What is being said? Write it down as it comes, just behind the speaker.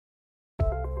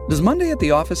Does Monday at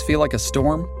the office feel like a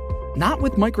storm? Not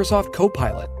with Microsoft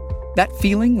Copilot. That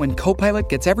feeling when Copilot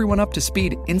gets everyone up to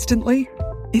speed instantly?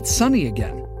 It's sunny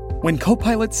again. When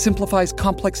Copilot simplifies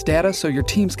complex data so your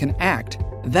teams can act,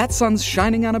 that sun's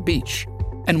shining on a beach.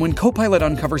 And when Copilot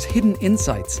uncovers hidden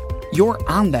insights, you're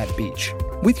on that beach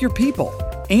with your people,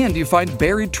 and you find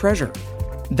buried treasure.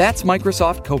 That's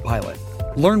Microsoft Copilot.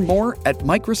 Learn more at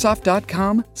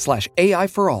Microsoft.com/AI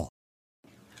for all.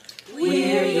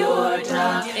 We're your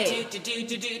top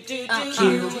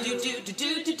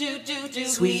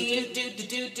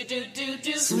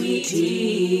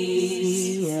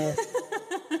sweeties.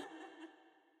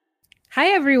 Hi,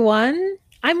 everyone.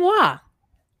 I'm Wah.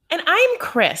 And I'm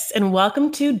Chris, and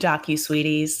welcome to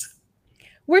DocuSweeties.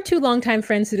 We're two longtime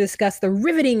friends who discuss the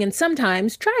riveting and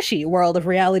sometimes trashy world of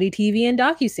reality TV and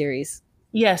docuseries.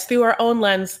 Yes, through our own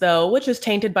lens, though, which is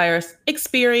tainted by our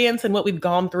experience and what we've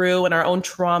gone through and our own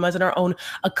traumas and our own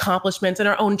accomplishments and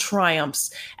our own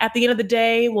triumphs. At the end of the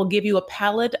day, we'll give you a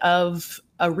palette of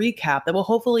a recap that will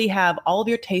hopefully have all of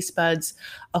your taste buds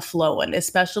a-flowing,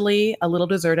 especially a little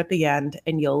dessert at the end,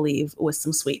 and you'll leave with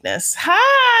some sweetness.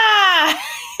 Ha!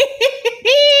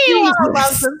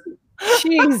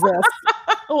 Jesus.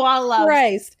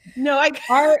 Christ. No,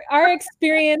 our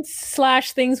experience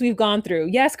 / things we've gone through.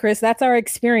 Yes, Chris, that's our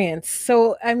experience.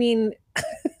 So, I mean,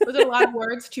 was it a lot of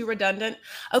words? Too redundant?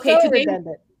 Okay, so today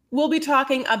redundant. We'll be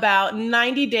talking about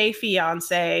 90 Day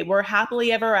Fiancé. We're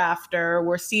happily ever after.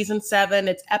 We're season 7.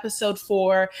 It's episode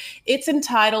 4. It's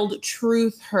entitled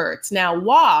Truth Hurts. Now,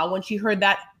 Wah, when she heard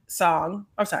that song,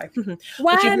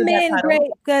 Why men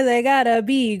great? Because they gotta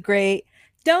be great.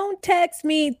 Don't text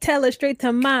me, tell it straight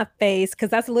to my face, because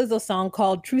that's a Lizzo song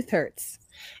called Truth Hurts.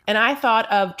 And I thought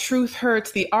of Truth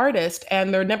Hurts, the artist,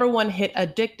 and their number one hit,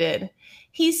 Addicted.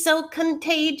 He's so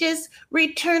contagious,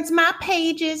 returns my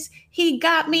pages. He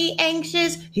got me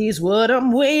anxious. He's what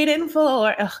I'm waiting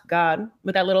for. Oh, God.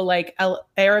 With that little, like,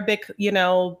 Arabic, sample in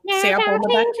the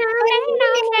back.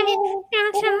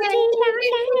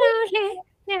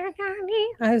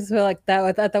 I just feel like that.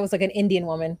 I thought that was like an Indian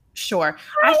woman. Sure.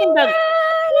 I think that...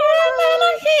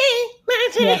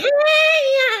 Yeah.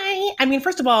 I mean,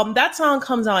 first of all, that song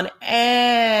comes on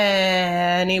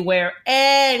anywhere,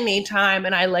 anytime,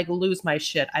 and I lose my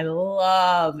shit. I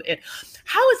love it.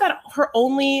 How is that her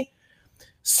only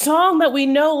song that we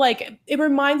know? It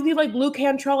reminds me of Blue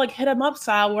Cantrell, Hit 'Em Up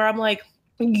style, where I'm like,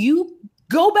 you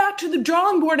go back to the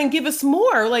drawing board and give us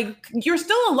more. You're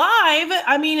still alive.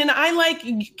 I mean, and I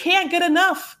can't get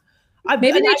enough.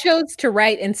 Maybe they chose to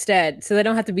write instead, so they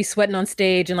don't have to be sweating on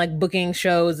stage and booking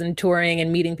shows and touring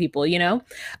and meeting people,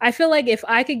 I feel like if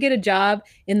I could get a job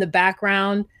in the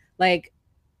background,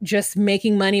 just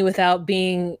making money without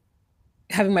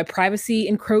having my privacy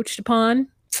encroached upon,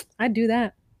 I'd do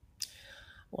that.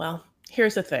 Well,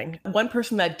 here's the thing. One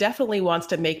person that definitely wants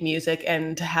to make music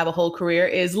and to have a whole career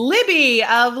is Libby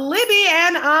of Libby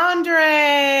and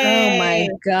Andre. Oh my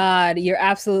God. You're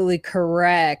absolutely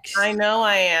correct. I know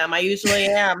I am. I usually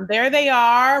am. There they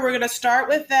are. We're going to start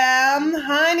with them.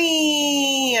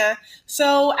 Honey.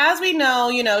 So as we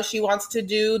know, she wants to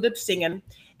do the singing.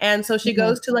 And so she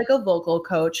goes to a vocal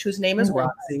coach whose name is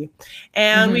Roxy,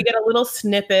 and we get a little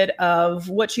snippet of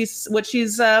what she's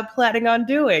planning on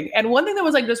doing. And one thing that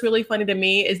was just really funny to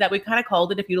me is that we kind of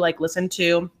called it, if you listen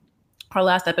to our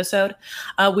last episode,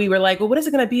 we were like, well, what is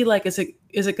it going to be like? Is it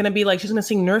going to be she's going to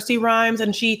sing nursery rhymes?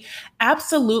 And she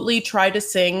absolutely tried to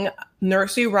sing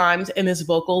nursery rhymes in this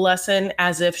vocal lesson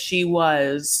as if she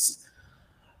was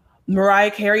Mariah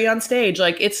Carey on stage.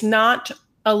 It's not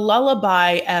a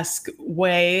lullaby-esque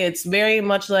way. It's very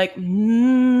much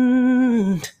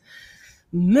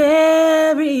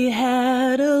Mary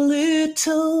had a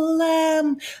little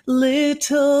lamb,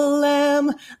 little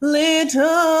lamb,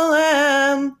 little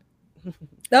lamb.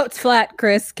 Oh, it's flat,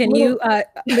 Chris. Can you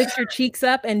lift your cheeks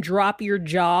up and drop your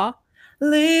jaw?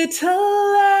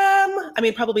 Little lamb. I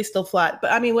mean, probably still flat,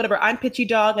 but I mean, whatever. I'm Pitchy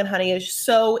Dog, and honey,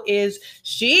 so is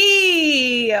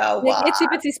she. Oh, wow. The Itsy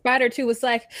Bitsy Spider, too, was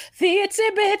the Itsy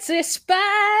Bitsy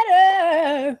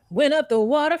Spider went up the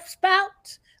water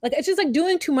spout. It's just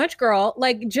doing too much, girl.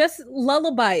 Just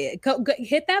lullaby it. Go,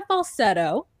 hit that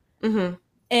falsetto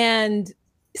and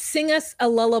sing us a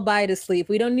lullaby to sleep.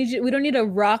 We don't need a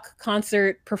rock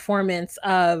concert performance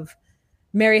of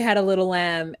Mary Had a Little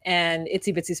Lamb and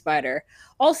Itsy Bitsy Spider.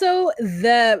 Also,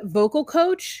 the vocal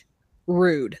coach,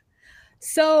 rude.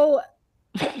 So,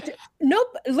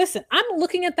 nope. Listen, I'm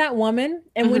looking at that woman,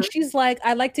 and when she's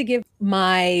I like to give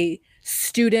my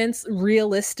students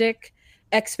realistic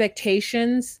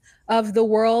expectations of the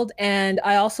world. And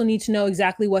I also need to know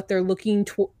exactly what they're looking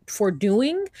for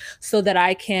doing so that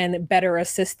I can better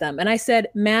assist them. And I said,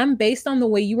 ma'am, based on the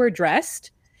way you were dressed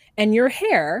and your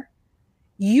hair,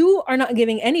 you are not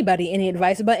giving anybody any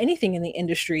advice about anything in the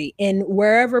industry in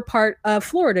wherever part of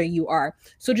Florida you are.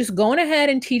 So just go on ahead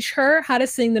and teach her how to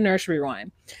sing the nursery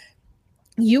rhyme.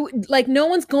 You like, no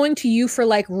one's going to you for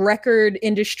like record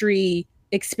industry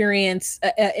experience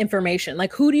information.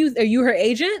 Like, are you her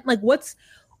agent? Like, what's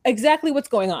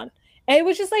going on? And it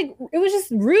was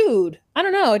just rude. I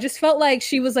don't know. It just felt like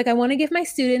she was like, I want to give my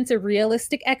students a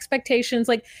realistic expectations.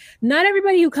 Like, not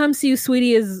everybody who comes to you,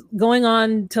 sweetie, is going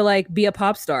on to like be a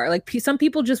pop star. Like, some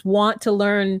people just want to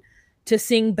learn to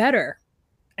sing better.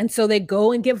 And so they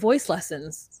go and get voice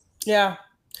lessons. Yeah,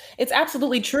 it's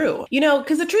absolutely true. You know,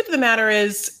 because the truth of the matter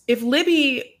is, if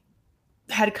Libby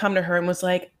had come to her and was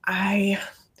like, I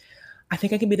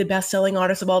think I can be the best-selling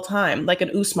artist of all time, like an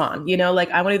Usman, you know,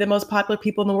 like I want to be the most popular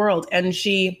people in the world. And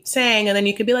she sang, and then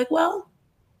you could be like, well,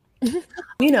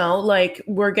 you know, like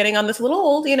we're getting on this a little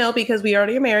old, you know, because we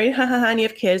already are married, and you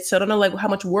have kids. So I don't know like how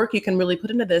much work you can really put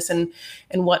into this and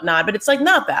whatnot. But it's like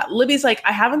not that. Libby's like,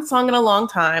 I haven't sung in a long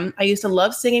time. I used to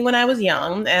love singing when I was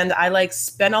young, and I like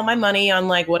spent all my money on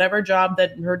like whatever job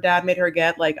that her dad made her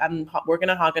get. Like I'm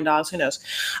working at Haagen-Dazs, who knows,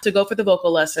 to go for the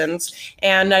vocal lessons.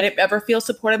 And I didn't ever feel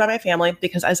supported by my family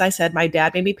because, as I said, my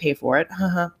dad made me pay for it.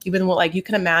 Even like you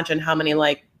can imagine how many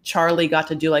like Charlie got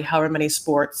to do like however many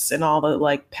sports and all the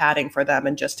like padding for them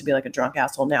and just to be like a drunk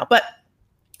asshole now. But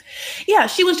yeah,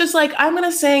 she was just like, I'm going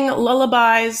to sing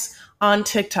lullabies on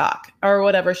TikTok or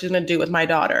whatever she's going to do with my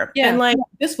daughter. Yeah. And like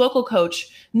this vocal coach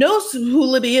knows who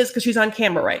Libby is because she's on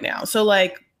camera right now. So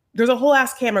like there's a whole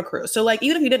ass camera crew. So like,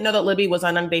 even if you didn't know that Libby was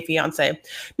on 90 Day Fiancé,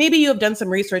 maybe you have done some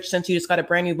research since you just got a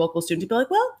brand new vocal student to be like,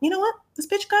 well, you know what? This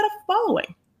bitch got a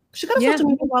following. She got a social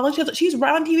media following. She's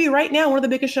right on TV right now, one of the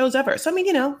biggest shows ever. So, I mean,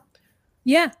 you know.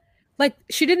 Yeah. Like,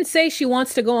 she didn't say she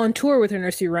wants to go on tour with her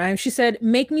nursery rhyme. She said,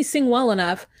 make me sing well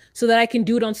enough so that I can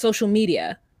do it on social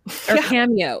media or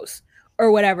cameos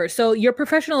or whatever. So your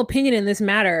professional opinion in this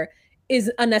matter is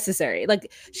unnecessary.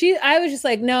 Like I was just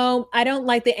like, no, I don't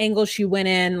like the angle she went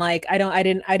in. Like, I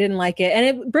didn't like it. And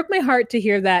it broke my heart to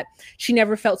hear that she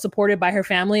never felt supported by her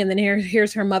family. And then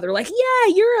here's her mother like,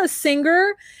 yeah, you're a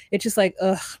singer. It's just like,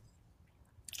 ugh,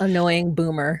 annoying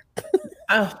boomer.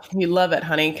 Oh, you love it,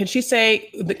 honey. Can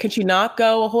she not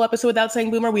go a whole episode without saying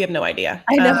boomer? We have no idea.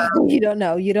 I know. You don't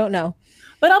know.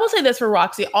 But I will say this for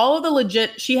Roxy, she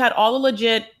had all the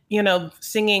legit, you know,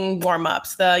 singing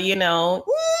warm-ups, the, you know,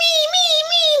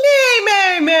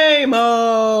 me,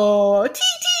 mo, t,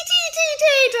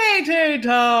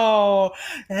 toe.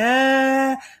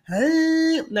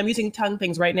 I'm using tongue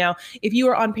things right now. If you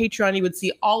were on Patreon, you would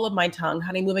see all of my tongue,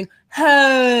 honey, moving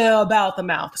about the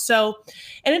mouth. So,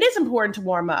 and it is important to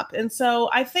warm up. And so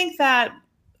I think that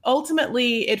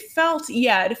ultimately it felt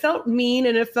mean,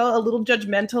 and it felt a little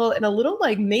judgmental and a little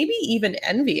like maybe even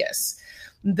envious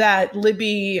that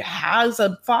Libby has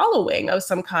a following of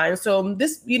some kind. So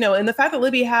this, you know, and the fact that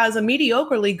Libby has a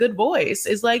mediocrely good voice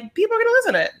is like, people are going to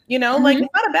listen to it, you know, like it's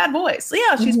not a bad voice. So,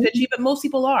 yeah, she's pitchy, but most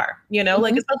people are, you know,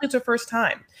 like especially it's her first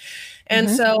time.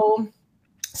 And so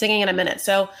singing in a minute.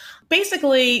 So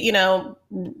basically, you know,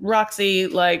 Roxy,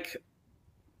 like,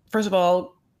 first of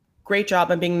all, great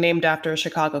job on being named after a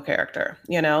Chicago character,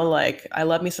 you know, like I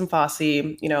love me some Fosse,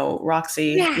 you know,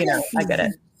 Roxy, you know, I get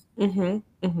it.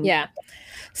 Yeah.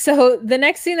 So the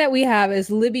next scene that we have is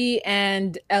Libby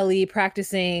and Ellie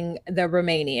practicing the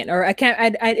Romanian, or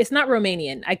it's not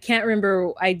Romanian. I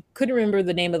couldn't remember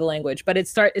the name of the language, but it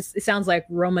sounds like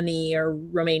Romani or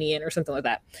Romanian or something like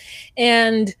that.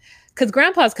 And because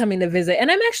Grandpa's coming to visit, and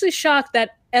I'm actually shocked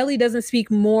that Ellie doesn't speak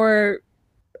more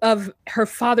of her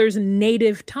father's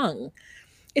native tongue.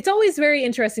 It's always very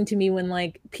interesting to me when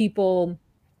like people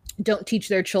don't teach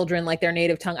their children like their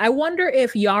native tongue. I wonder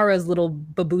if Yara's little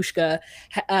babushka,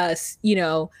 you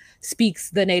know, speaks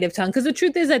the native tongue. Because the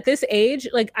truth is, at this age,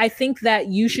 like I think that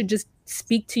you should just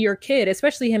speak to your kid,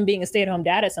 especially him being a stay-at-home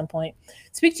dad at some point.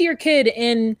 Speak to your kid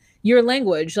in your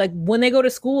language. Like when they go to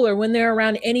school or when they're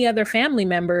around any other family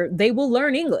member, they will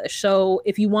learn English. So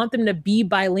if you want them to be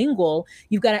bilingual,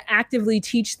 you've got to actively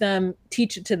teach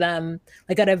it to them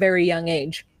like at a very young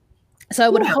age. So I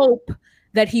would hope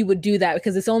that he would do that,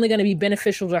 because it's only going to be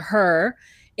beneficial to her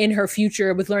in her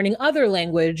future with learning other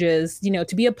languages, you know,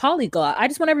 to be a polyglot. I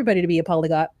just want everybody to be a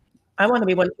polyglot. I want to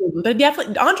be one too. But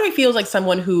definitely, Andre feels like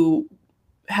someone who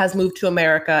has moved to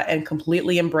America and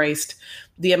completely embraced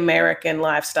the American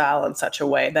lifestyle in such a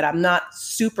way that I'm not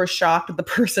super shocked that the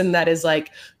person that is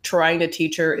like trying to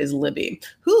teach her is Libby,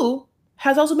 who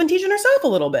has also been teaching herself a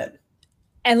little bit.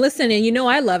 And listen, and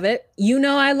I love it.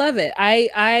 I love it.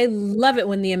 I love it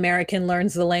when the American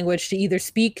learns the language to either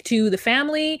speak to the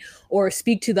family or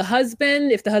speak to the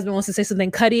husband. If the husband wants to say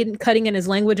something cutting in his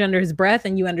language under his breath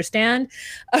and you understand,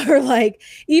 or like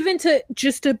even to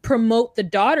just to promote the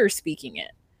daughter speaking it.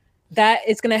 That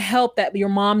it's going to help that your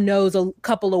mom knows a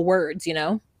couple of words,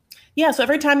 Yeah. So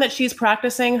every time that she's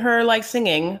practicing her like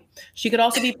singing, she could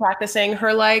also be practicing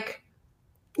her like,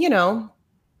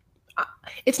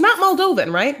 it's not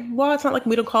Moldovan, right? Well, it's not like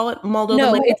we don't call it Moldovan.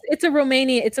 No, language. it's a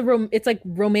Romanian. It's like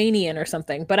Romanian or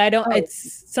something, but I don't. Oh.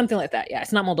 It's something like that. Yeah,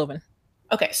 it's not Moldovan.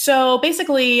 Okay, so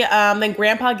basically, then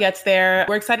Grandpa gets there.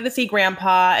 We're excited to see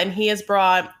Grandpa, and he has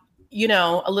brought,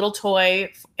 a little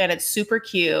toy, and it's super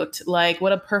cute. Like,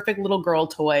 what a perfect little girl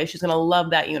toy. She's gonna love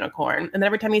that unicorn. And then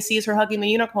every time he sees her hugging the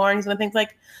unicorn, he's gonna think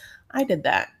like, "I did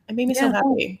that. It made me so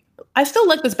happy." I still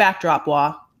like this backdrop,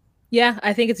 Wah. Yeah,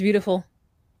 I think it's beautiful.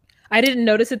 I didn't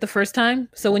notice it the first time.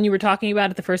 So when you were talking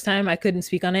about it the first time, I couldn't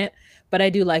speak on it, but I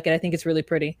do like it. I think it's really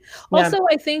pretty. Yeah. Also,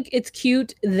 I think it's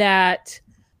cute that,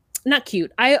 not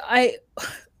cute. Why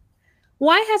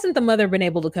hasn't the mother been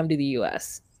able to come to the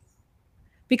US?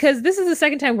 Because this is the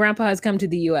second time Grandpa has come to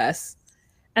the US.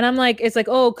 And I'm like, it's like,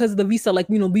 oh, because the visa, like,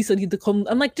 visa need to come.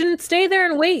 I'm like, didn't stay there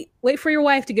and wait for your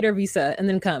wife to get her visa and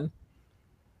then come.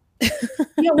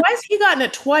 Yeah. Why has he gotten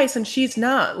it twice and she's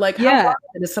not? Like, how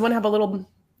does someone have a little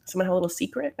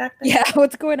secret back there? Yeah,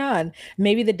 what's going on?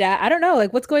 Maybe the dad, I don't know,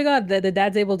 like what's going on? The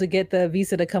dad's able to get the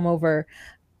visa to come over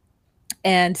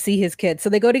and see his kids. So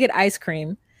they go to get ice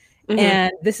cream. Mm-hmm.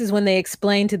 And this is when they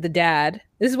explain to the dad,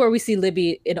 this is where we see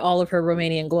Libby in all of her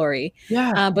Romanian glory.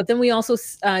 Yeah. But then we also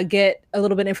get a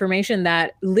little bit of information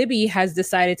that Libby has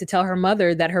decided to tell her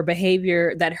mother that her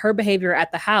behavior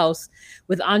at the house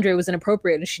with Andre was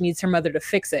inappropriate and she needs her mother to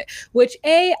fix it. Which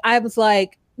I was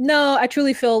like, no, I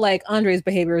truly feel like Andre's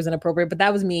behavior was inappropriate, but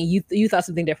that was me. You thought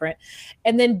something different.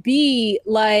 And then B,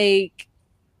 like,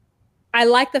 I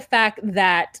like the fact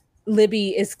that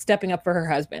Libby is stepping up for her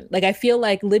husband. Like, I feel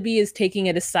like Libby is taking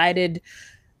a decided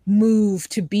move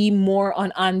to be more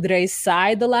on Andre's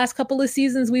side the last couple of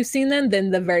seasons we've seen them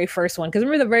than the very first one. Because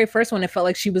remember the very first one, it felt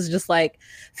like she was just like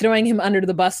throwing him under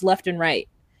the bus left and right.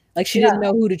 Like she didn't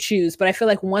know who to choose. But I feel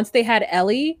like once they had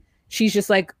Ellie, she's just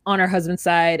like on her husband's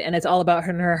side, and it's all about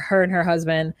her and her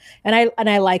husband. And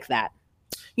I like that.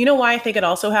 You know why I think it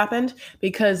also happened?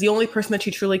 Because the only person that she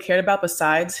truly cared about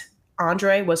besides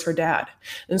Andre was her dad.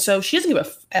 And so she doesn't give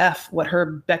a F what her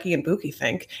Becky and Buki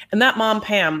think. And that mom,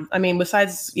 Pam, I mean,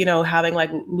 besides, having like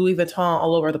Louis Vuitton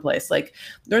all over the place, like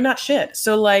they're not shit.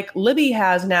 So like Libby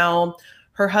has now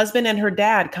her husband and her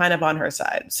dad kind of on her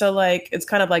side. So like, it's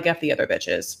kind of like F the other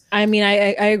bitches. I mean,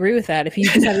 I agree with that. If you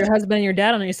just have your husband and your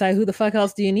dad on your side, who the fuck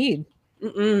else do you need?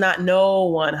 Not no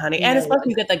one, honey. And especially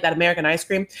you get like that American ice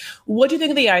cream. What do you think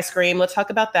of the ice cream? Let's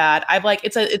talk about that. I've like,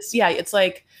 it's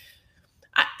like,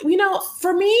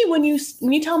 for me, when you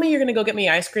tell me you're going to go get me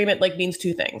ice cream, it like means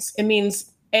two things. It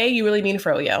means A, you really mean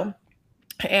froyo.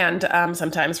 And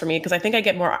sometimes for me, because I think I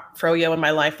get more froyo in my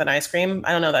life than ice cream.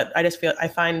 I don't know that. I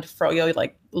find froyo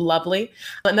like lovely.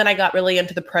 And then I got really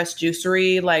into the pressed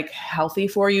juicery, like healthy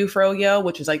for you froyo,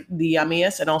 which is like the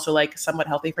yummiest and also like somewhat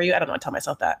healthy for you. I don't know. I tell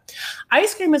myself that.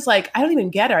 Ice cream is like, I don't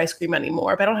even get ice cream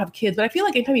anymore, but I don't have kids. But I feel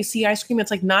like anytime you see ice cream, it's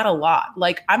like not a lot.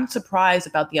 Like I'm surprised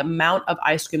about the amount of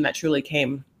ice cream that truly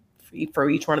came for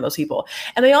each one of those people.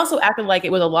 And they also acted like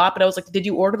it was a lot, but I was like, did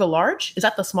you order the large? Is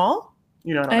that the small?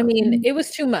 I mean, it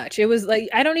was too much. It was like,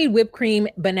 I don't need whipped cream,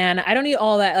 banana. I don't need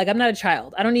all that. Like, I'm not a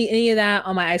child. I don't need any of that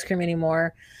on my ice cream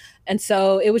anymore. And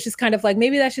so it was just kind of like,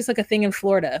 maybe that's just like a thing in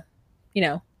Florida.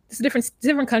 It's a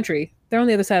different country. They're on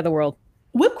the other side of the world.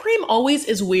 Whipped cream always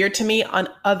is weird to me on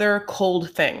other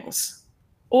cold things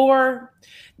or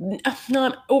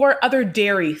other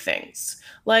dairy things.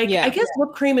 Like, I guess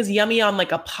whipped cream is yummy on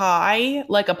like a pie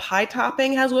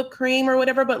topping has whipped cream or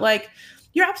whatever. But like,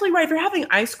 you're absolutely right. If you're having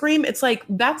ice cream, it's like,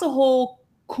 that's a whole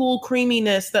cool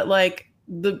creaminess that like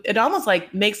it almost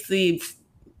like makes the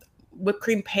whipped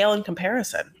cream pale in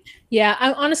comparison. Yeah,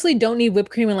 I honestly don't need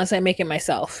whipped cream unless I make it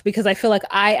myself because I feel like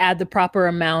I add the proper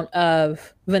amount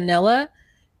of vanilla.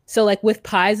 So like with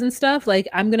pies and stuff, like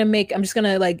I'm just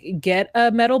gonna like get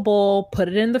a metal bowl, put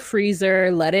it in the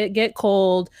freezer, let it get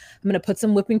cold. I'm gonna put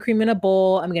some whipping cream in a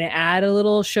bowl. I'm gonna add a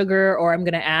little sugar or I'm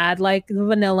gonna add like the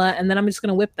vanilla and then I'm just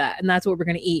gonna whip that. And that's what we're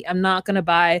gonna eat. I'm not gonna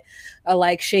buy a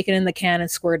like shake it in the can and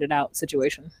squirt it out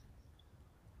situation.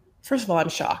 First of all, I'm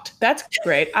shocked. That's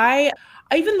great. I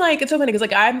even like, it's so funny because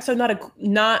like I'm so not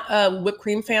a whipped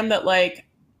cream fan that like,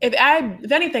 if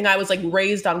anything, I was like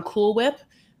raised on Cool Whip.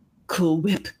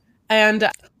 And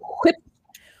whip.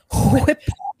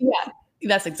 Yeah.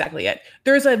 That's exactly it.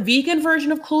 There's a vegan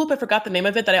version of Cool Whip. I forgot the name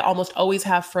of it that I almost always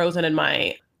have frozen in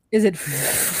my. Is it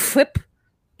Flip?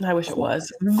 I wish it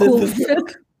was. Cool Flip.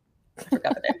 I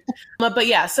forgot the name. But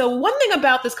yeah, so one thing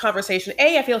about this conversation,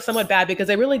 I feel somewhat bad because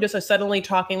they really just are suddenly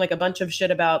talking like a bunch of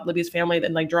shit about Libby's family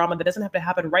and like drama that doesn't have to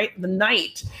happen right the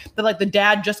night that like the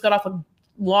dad just got off a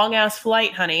long ass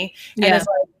flight, honey. And it's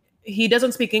like, he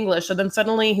doesn't speak English. So then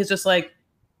suddenly he's just like,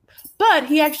 but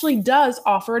he actually does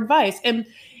offer advice. And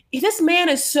this man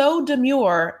is so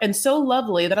demure and so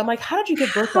lovely that I'm like, how did you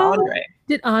give birth to Andre?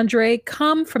 Did Andre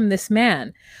come from this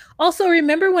man? Also,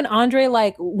 remember when Andre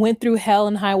like went through hell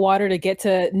and high water to get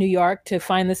to New York to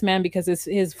find this man because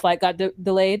his flight got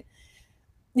delayed?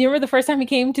 You remember the first time he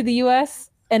came to the US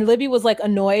and Libby was like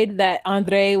annoyed that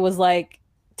Andre was like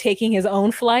taking his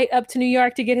own flight up to New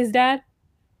York to get his dad?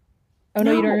 Oh,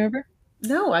 no, you don't remember?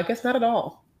 No, I guess not at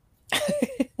all.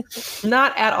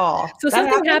 Not at all. So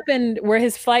something happened where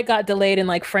his flight got delayed in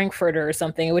like Frankfurt or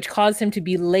something, which caused him to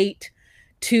be late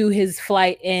to his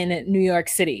flight in New York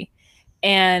City.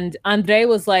 And Andre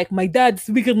was like, my dad's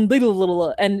speaking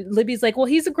little. And Libby's like, well,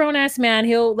 he's a grown ass man.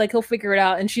 He'll figure it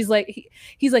out. And she's like,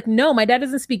 he's like, no, my dad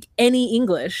doesn't speak any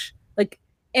English, like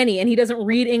any, and he doesn't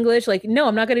read English. Like, no,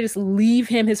 I'm not going to just leave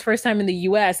him his first time in the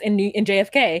US in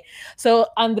JFK. So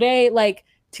Andre like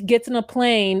gets in a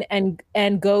plane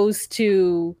and goes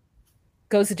to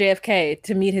JFK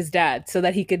to meet his dad so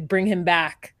that he could bring him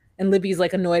back. And Libby's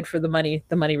like annoyed for the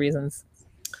money reasons.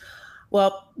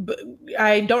 Well,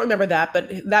 I don't remember that, but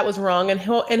that was wrong. And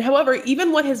however,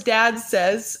 even what his dad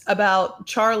says about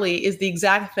Charlie is the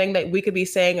exact thing that we could be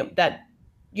saying that,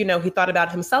 you know, he thought about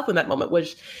himself in that moment,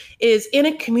 which is in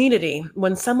a community,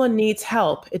 when someone needs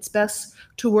help, it's best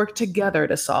to work together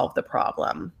to solve the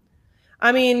problem.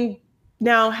 I mean,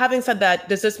 now, having said that,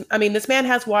 this man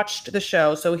has watched the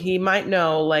show, so he might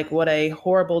know like what a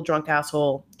horrible drunk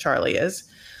asshole Charlie is.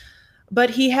 But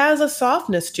he has a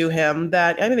softness to him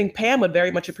that I think Pam would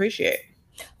very much appreciate.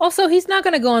 Also, he's not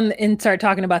going to go on and start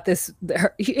talking about this.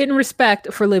 In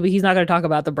respect for Libby, he's not going to talk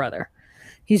about the brother.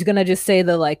 He's going to just say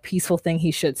the like peaceful thing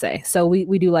he should say. So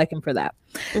we do like him for that.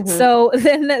 Mm-hmm. So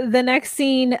then the next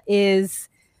scene is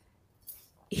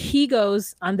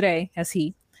Andre,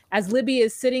 as Libby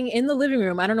is sitting in the living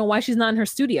room. I don't know why she's not in her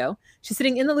studio. She's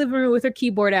sitting in the living room with her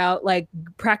keyboard out, like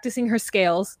practicing her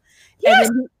scales. Yes.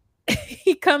 And then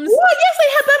he comes. Well, yes,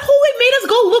 they had that whole. It made us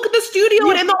go look at the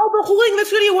studio, and all the whole thing in the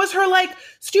studio was her like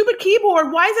stupid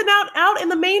keyboard. Why is it not out in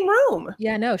the main room?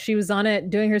 Yeah, no, she was on it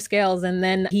doing her scales, and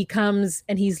then he comes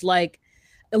and he's like,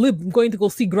 "I'm going to go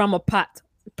see Grandma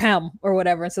Pam or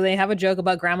whatever." So they have a joke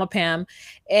about Grandma Pam,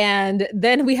 and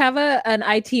then we have an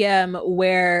ITM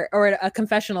or a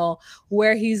confessional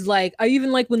where he's like, "I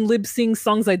even like when Lib sings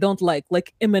songs I don't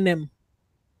like Eminem."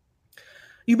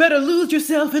 You better lose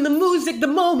yourself in the music, the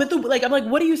moment. Like, I'm like,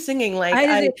 what are you singing?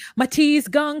 Like, my tea's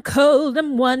gone cold.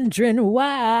 I'm wondering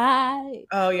why.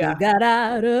 Oh, yeah. You got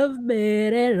out of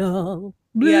bed at all.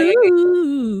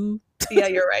 Blue. Yeah,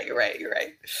 you're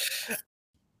right.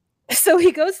 So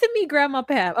he goes to meet Grandma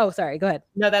Pam. Oh, sorry. Go ahead.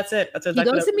 No, that's it. He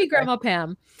goes to meet Grandma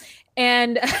Pam.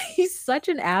 And he's such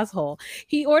an asshole.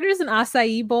 He orders an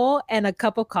acai bowl and a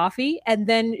cup of coffee, and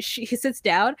then he sits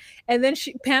down, and then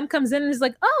Pam comes in and is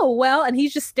like, "Oh, well," and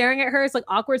he's just staring at her. It's like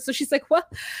awkward. So she's like, "Well,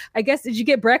 I guess, did you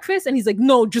get breakfast?" And he's like,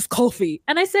 "No, just coffee."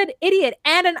 And I said, "Idiot,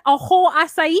 and a whole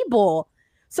acai bowl."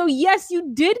 So yes,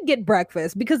 you did get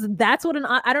breakfast, because that's what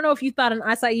I don't know if you thought an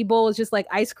acai bowl is just like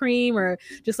ice cream or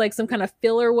just like some kind of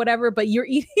filler or whatever, but you're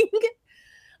eating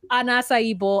an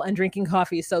acai bowl and drinking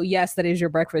coffee. So yes, that is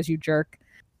your breakfast, you jerk.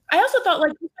 I also thought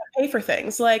like you can't pay for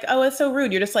things. Like, oh, it's so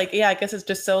rude. You're just like, yeah, I guess it's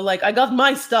just so like, I got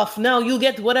my stuff. No, you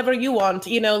get whatever you want.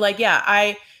 You know, like,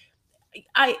 yeah,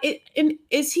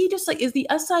 is he just like, is the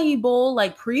acai bowl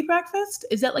like pre-breakfast?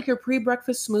 Is that like your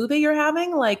pre-breakfast smoothie you're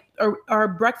having? Like, are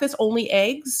breakfast only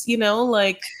eggs? You know,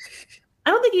 like,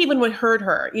 I don't think he even would hurt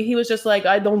her. He was just like,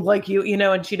 I don't like you, you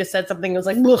know, and she just said something. It was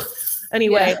like, ugh.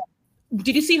 Anyway. Yeah.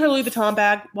 Did you see her Louis Vuitton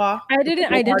bag? Wow. I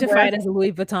didn't identify it as a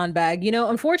Louis Vuitton bag. You know,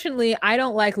 unfortunately, I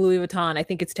don't like Louis Vuitton. I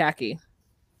think it's tacky.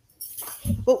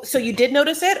 Well, so you did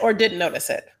notice it or didn't notice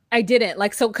it? I didn't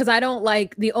because I don't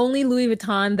like, the only Louis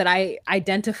Vuitton that I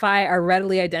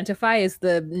readily identify is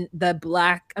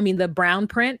the brown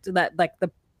print, that like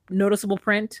the noticeable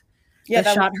print. Yeah,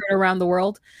 that shot her around the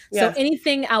world. Yeah. So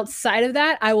anything outside of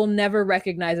that, I will never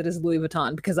recognize it as Louis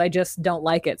Vuitton because I just don't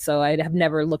like it. So I have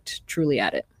never looked truly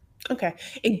at it. Okay.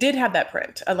 It did have that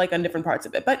print, like on different parts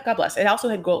of it, but God bless. It also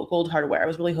had gold hardware. I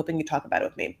was really hoping you'd talk about it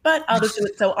with me, but I'll just do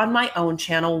it so on my own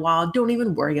channel. Don't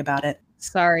even worry about it.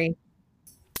 Sorry.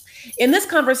 In this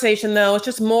conversation, though, it's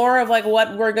just more of like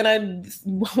what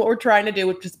we're trying to do,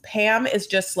 which is Pam is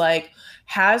just like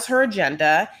has her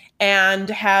agenda and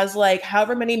has like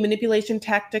however many manipulation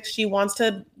tactics she wants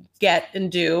to get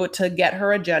and do to get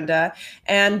her agenda.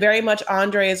 And very much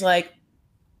Andre is like,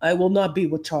 I will not be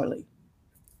with Charlie.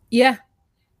 Yeah.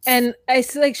 And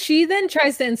it's like she then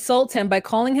tries to insult him by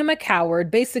calling him a coward,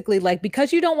 basically like,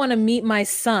 because you don't want to meet my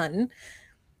son,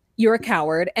 you're a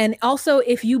coward. And also,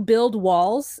 if you build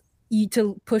walls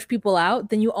to push people out,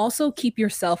 then you also keep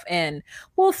yourself in.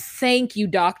 Well, thank you,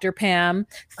 Dr. Pam.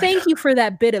 Thank you for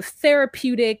that bit of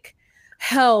therapeutic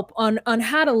help on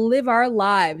how to live our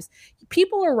lives.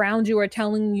 People around you are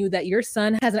telling you that your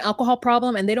son has an alcohol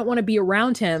problem and they don't want to be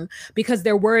around him because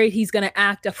they're worried he's going to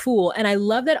act a fool. And I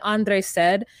love that Andre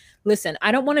said, listen,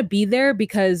 I don't want to be there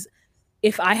because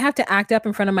if I have to act up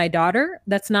in front of my daughter,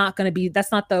 that's not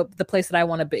the place that I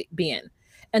want to be in.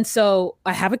 And so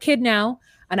I have a kid now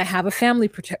and I have a family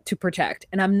to protect.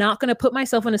 And I'm not going to put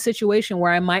myself in a situation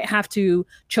where I might have to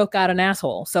choke out an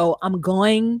asshole. So I'm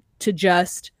going to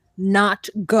just not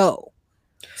go.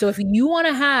 So if you want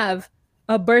to have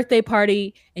a birthday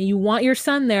party and you want your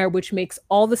son there, which makes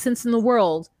all the sense in the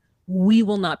world, we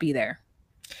will not be there.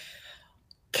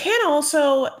 Can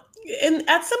also, and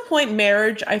at some point,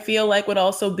 marriage, I feel like would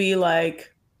also be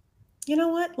like, you know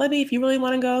what, Libby, if you really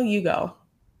want to go, you go.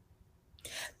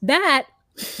 That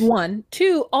one.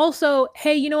 Two, also,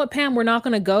 hey, you know what, Pam, we're not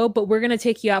going to go, but we're going to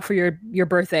take you out for your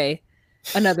birthday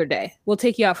another day. We'll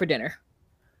take you out for dinner.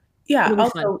 Yeah.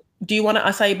 Also, fun. Do you want an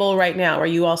acai bowl right now? Are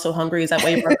you also hungry? Is that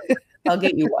why you're I'll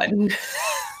get you one.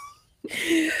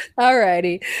 All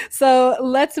righty. So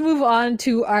let's move on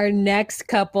to our next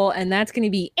couple, and that's going to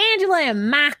be Angela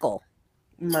and Michael.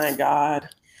 My God.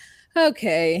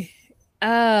 Okay.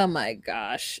 Oh my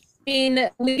gosh. I mean,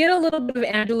 we get a little bit of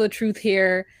Angela truth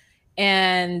here,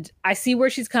 and I see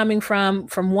where she's coming from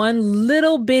one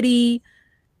little bitty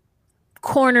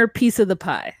corner piece of the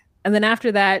pie. And then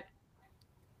after that,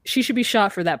 she should be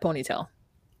shot for that ponytail.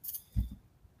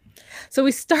 So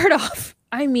we start off,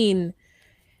 I'm going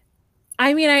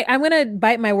to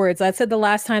bite my words. I said the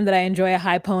last time that I enjoy a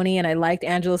high pony and I liked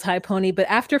Angela's high pony, but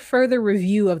after further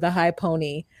review of the high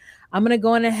pony, I'm going to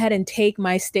go on ahead and take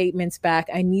my statements back.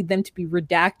 I need them to be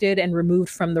redacted and removed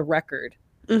from the record.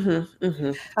 Mm-hmm,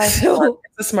 mm-hmm. So,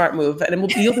 it's a smart move,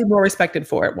 and you'll be more respected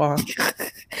for it. Wow.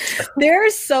 There are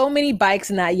so many bikes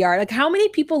in that yard. Like, how many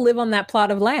people live on that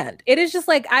plot of land? It is just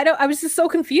like, I was just so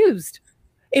confused.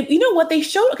 You know what they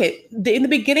showed? Okay, in the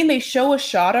beginning, they show a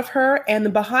shot of her, and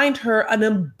then behind her,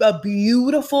 a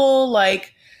beautiful,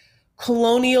 like,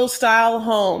 colonial style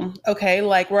home. Okay,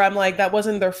 like where I'm like, that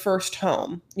wasn't their first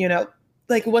home, you know,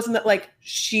 like it wasn't that like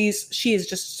she is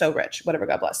just so rich, whatever,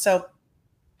 God bless. So,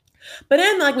 but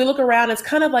then like we look around, it's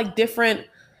kind of like different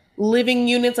living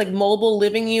units, like mobile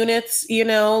living units, you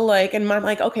know, like, and I'm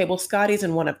like, okay, well, Scotty's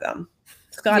in one of them.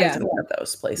 Scotty's in one of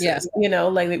those places, you know,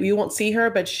 like you won't see her,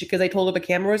 but because they told her the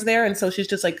camera was there. And so she's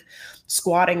just like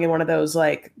squatting in one of those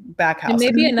like back houses.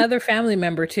 And maybe another family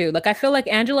member too. Like, I feel like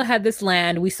Angela had this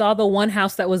land. We saw the one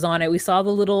house that was on it. We saw the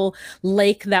little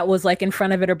lake that was like in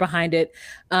front of it or behind it.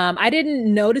 I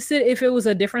didn't notice it if it was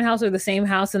a different house or the same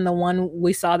house in the one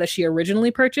we saw that she originally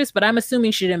purchased, but I'm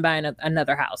assuming she didn't buy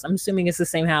another house. I'm assuming it's the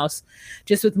same house,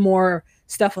 just with more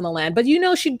stuff on the land. But you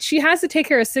know, she has to take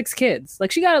care of 6 kids.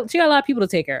 Like she got a lot of people to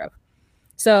take care of.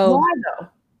 So why though?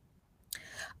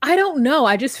 I don't know.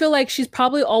 I just feel like she's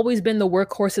probably always been the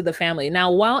workhorse of the family.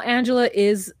 Now, while Angela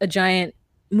is a giant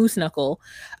moose knuckle,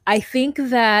 I think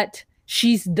that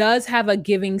she does have a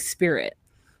giving spirit.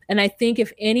 And I think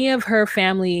if any of her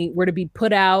family were to be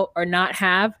put out or not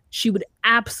have, she would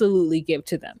absolutely give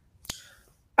to them.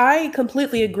 I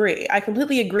completely agree.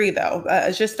 Though.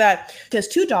 It's just that she has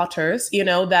 2 daughters, you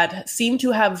know, that seem to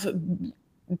have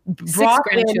brought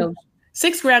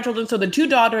 6 grandchildren. So the 2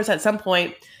 daughters at some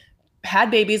point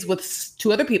had babies with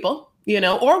 2 other people, you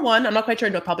know, or 1. I'm not quite sure.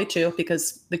 No, probably 2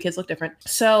 because the kids look different.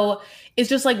 So it's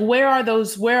just like, where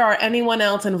are anyone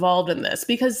else involved in this?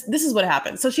 Because this is what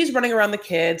happens. So she's running around the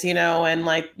kids, you know, and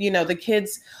like, you know, the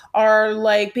kids are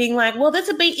like being like, well, this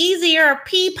would be easier.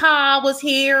 Peepaw was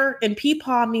here. And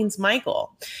Peepaw means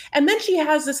Michael. And then she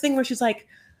has this thing where she's like,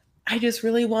 I just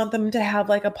really want them to have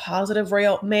like a positive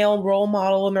male role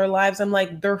model in their lives. I'm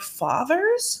like, their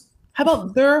fathers? How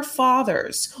about their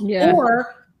fathers? Yeah.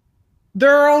 Or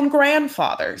their own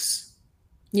grandfathers?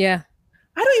 Yeah.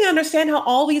 I don't even understand how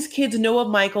all these kids know of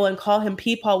Michael and call him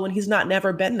Peepaw when he's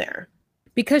never been there.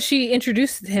 Because she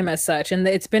introduced him as such, and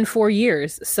it's been 4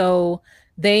 years. So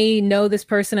They know this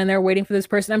person and they're waiting for this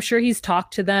person. I'm sure he's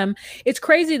talked to them. It's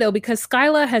crazy though, because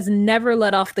Skyla has never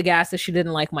let off the gas that she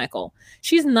didn't like Michael.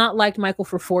 She's not liked Michael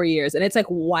for 4 years. And it's like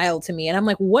wild to me. And I'm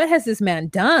like, what has this man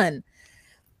done?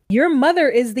 Your mother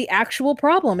is the actual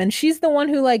problem. And she's the one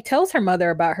who like tells her mother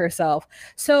about herself.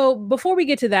 So before we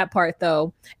get to that part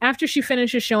though, after she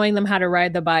finishes showing them how to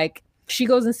ride the bike, she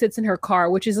goes and sits in her car,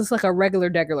 which is just like a regular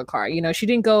car. You know, she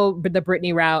didn't go the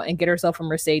Britney route and get herself a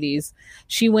Mercedes.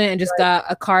 She went and just got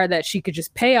a car that she could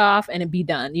just pay off and it'd be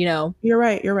done, you know? You're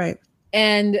right.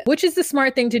 And which is the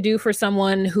smart thing to do for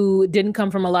someone who didn't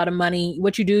come from a lot of money.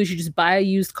 What you do is you just buy a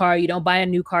used car. You don't buy a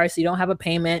new car, so you don't have a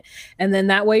payment. And then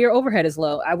that way your overhead is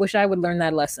low. I wish I would learn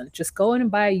that lesson. Just go in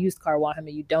and buy a used car,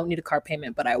 Wahami. You don't need a car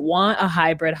payment, but I want a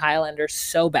hybrid Highlander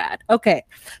so bad. Okay,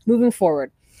 moving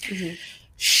forward. Mm-hmm.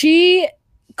 She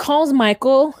calls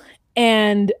Michael,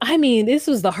 and I mean, this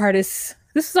is a hard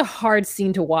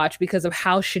scene to watch because of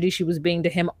how shitty she was being to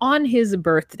him on his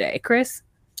birthday. Chris?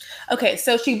 Okay,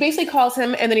 so she basically calls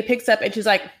him and then he picks up and she's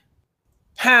like,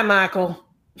 "Hi, Michael."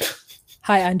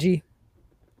 "Hi, Angie.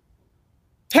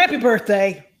 Happy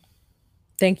birthday."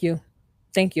 Thank you.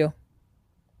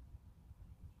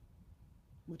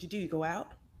 What'd you do? You go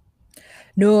out?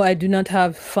 "No, I do not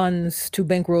have funds to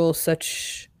bankroll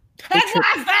such." "And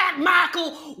why's that,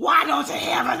 Michael? Why don't you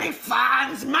have any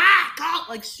funds, Michael?"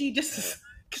 Like she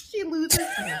loses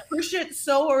her shit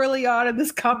so early on in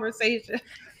this conversation.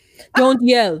 Don't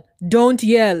yell.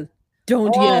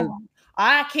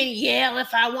 I can yell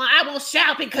if I want. I will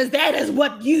shout because that is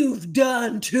what you've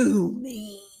done to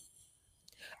me.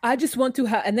 I just want to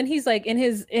have, and then he's like in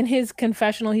his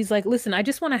confessional, he's like, "Listen, I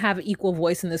just want to have an equal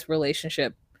voice in this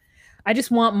relationship. I just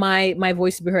want my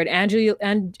voice to be heard."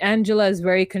 Angela is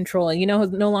very controlling. You know, he's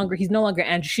no longer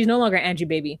Angie. She's no longer Angie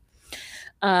baby.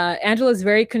 Angela is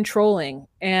very controlling,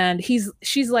 and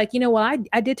she's like, "You know what?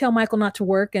 I did tell Michael not to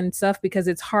work and stuff because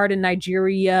it's hard in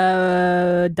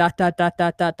Nigeria. ...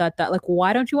 Like,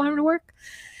 why don't you want him to work?"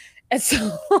 And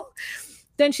so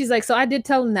then she's like, "So I did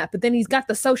tell him that, but then he's got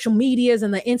the social medias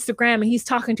and the Instagram, and he's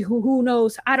talking to who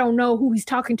knows? I don't know who he's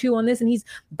talking to on this, and he's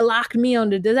blocked me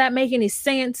on it. Does that make any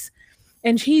sense?"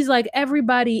 And she's like,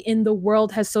 "Everybody in the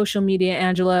world has social media,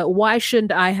 Angela. Why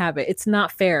shouldn't I have it? It's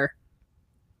not fair."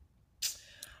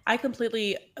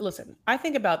 Listen, I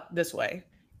think about this way.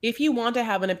 If you want to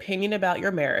have an opinion about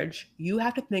your marriage, you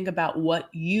have to think about what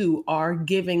you are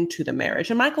giving to the marriage.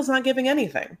 And Michael's not giving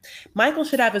anything. Michael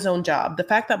should have his own job. The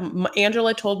fact that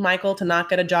Angela told Michael to not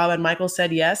get a job and Michael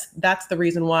said yes, that's the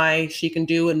reason why she can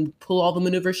do and pull all the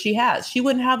maneuvers she has. She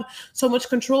wouldn't have so much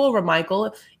control over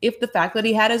Michael if the fact that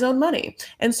he had his own money.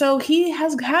 And so he's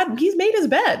made his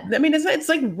bed. I mean, it's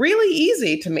like really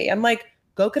easy to me. I'm like,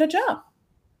 go get a job.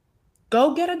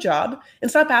 Go get a job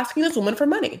and stop asking this woman for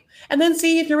money. And then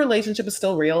see if your relationship is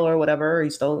still real or whatever, or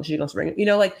she wants to bring it. You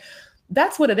know, like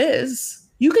that's what it is.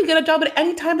 You can get a job at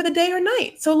any time of the day or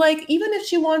night. So like, even if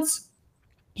she wants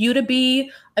you to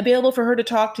be available for her to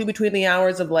talk to between the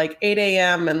hours of like 8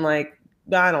 a.m. and like,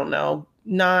 I don't know,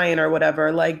 9 or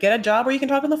whatever, like get a job where you can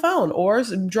talk on the phone or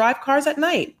drive cars at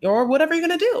night or whatever you're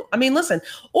going to do. I mean, listen,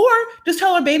 or just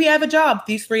tell her, "Baby, I have a job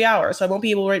these 3 hours. So I won't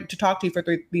be able to talk to you for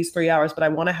these 3 hours, but I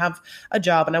want to have a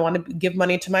job and I want to give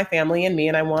money to my family and me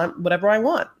and I want whatever I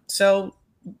want." So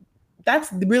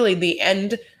that's really the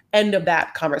end of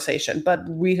that conversation. But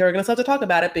we are going to still have to talk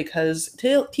about it because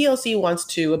TLC wants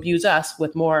to abuse us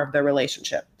with more of their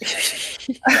relationship.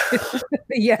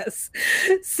 Yes.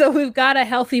 So we've got a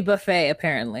healthy buffet,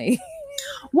 apparently.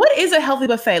 What is a healthy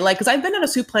buffet? Like, because I've been at a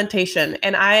soup plantation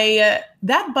and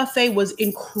that buffet was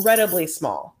incredibly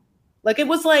small. Like it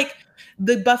was like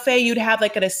the buffet you'd have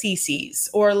like at a CC's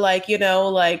or like, you know,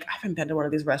 like I haven't been to one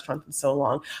of these restaurants in so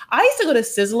long. I used to go to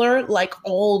Sizzler like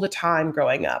all the time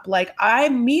growing up. Like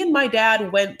me and my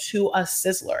dad went to a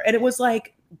Sizzler and it was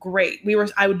like great.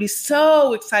 I would be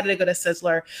so excited to go to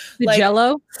Sizzler. The like,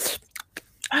 Jell-O?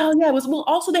 Oh yeah, it was. Well,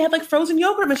 also they had like frozen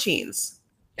yogurt machines.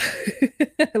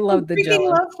 I love the Jell-O.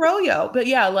 Love froyo, but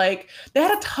yeah, like they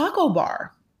had a taco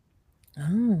bar.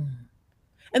 Oh.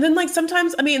 And then like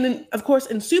sometimes, I mean, then, of course,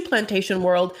 in soup plantation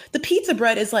world, the pizza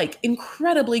bread is like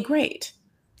incredibly great.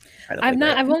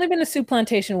 I've only been to soup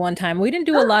plantation one time. We didn't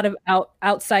do a lot of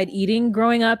outside eating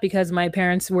growing up because my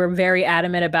parents were very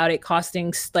adamant about it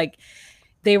costing like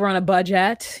they were on a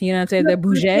budget. You know what I'm saying? They're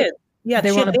budget. Yeah,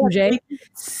 they were on a budget.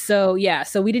 So yeah,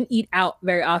 so we didn't eat out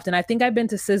very often. I think I've been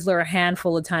to Sizzler a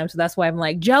handful of times, so that's why I'm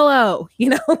like Jell-O. You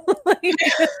know, that's what you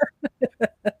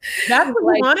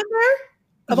wanted there.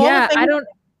 Yeah,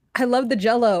 I love the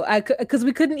Jell-O. Because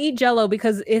we couldn't eat Jell-O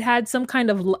because it had some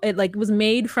kind of it was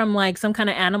made from like some kind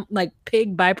of animal, like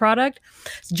pig byproduct.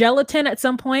 Gelatin at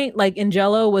some point, like in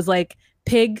Jell-O, was like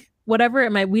pig, whatever.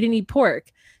 And we didn't eat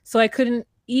pork. So I couldn't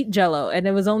eat Jello. And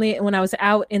it was only when I was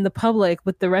out in the public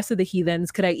with the rest of the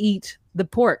heathens could I eat the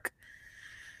pork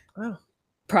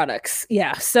products.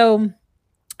 Yeah. So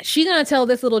she gonna tell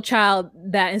this little child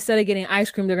that instead of getting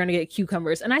ice cream, they're gonna get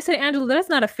cucumbers. And I said, Angela, that's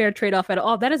not a fair trade-off at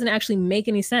all. That doesn't actually make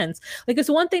any sense. Like, it's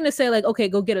one thing to say, like, okay,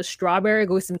 go get a strawberry,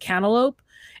 go get some cantaloupe,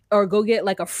 or go get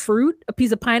like a fruit, a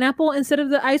piece of pineapple instead of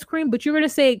the ice cream. But you're gonna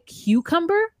say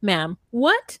cucumber, ma'am?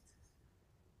 What?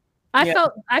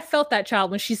 I felt that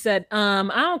child when she said, I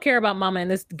don't care about mama and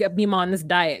this Mima on this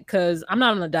diet because I'm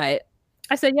not on the diet.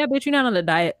 I said, yeah, bitch, you're not on the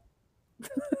diet.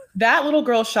 That little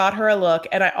girl shot her a look,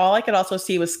 and all I could also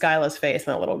see was Skyla's face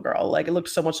in that little girl. Like, it looked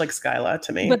so much like Skyla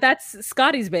to me. But that's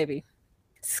Scotty's baby.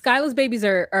 Skyla's babies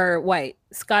are white.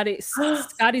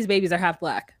 Scotty's babies are half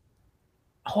black.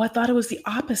 Oh, I thought it was the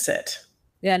opposite.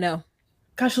 Yeah, no.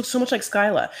 Gosh, looks so much like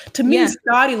Skyla. To me,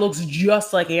 Scotty looks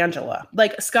just like Angela.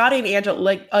 Like Scotty and Angela,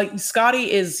 like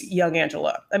Scotty is young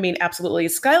Angela. I mean, absolutely.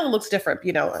 Skyla looks different,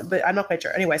 but I'm not quite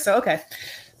sure. Anyway, so okay.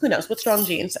 Who knows? What strong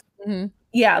genes? Mm-hmm.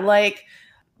 Yeah, like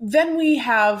then we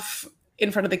have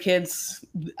in front of the kids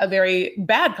a very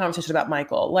bad conversation about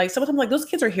Michael. Like sometimes like those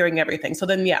kids are hearing everything. So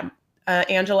then,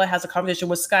 Angela has a conversation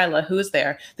with Skyla, who is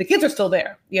there. The kids are still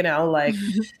there,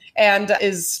 and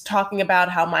is talking about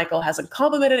how Michael hasn't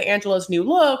complimented Angela's new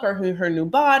look or her new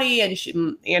body.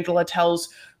 And Angela tells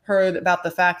her about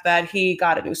the fact that he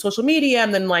got a new social media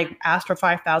and then like asked for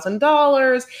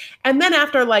 $5,000. And then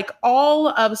after like all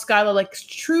of Skyla like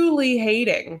truly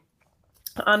hating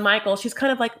on Michael, she's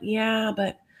kind of like, yeah,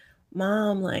 but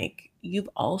mom, like you've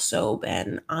also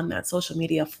been on that social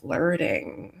media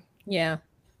flirting. Yeah.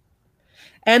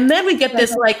 And then we get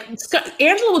this like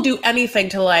Angela will do anything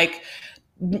to like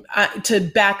to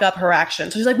back up her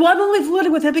actions. So she's like, well, I'm only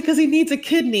flirting with him because he needs a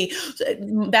kidney.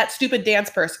 That stupid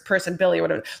dance person, Billy or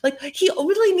whatever. Like he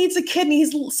really needs a kidney.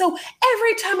 So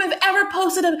every time I've ever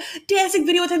posted a dancing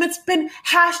video with him, it's been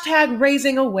hashtag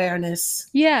raising awareness.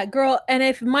 Yeah, girl. And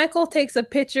if Michael takes a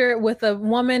picture with a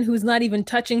woman who's not even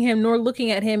touching him nor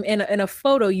looking at him in a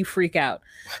photo, you freak out.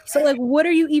 So like, what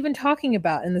are you even talking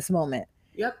about in this moment?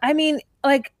 Yep. I mean,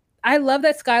 like, I love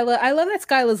that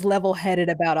Skyla's level-headed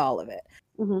about all of it.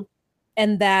 Mm-hmm.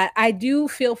 And that I do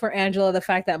feel for Angela, the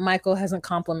fact that Michael hasn't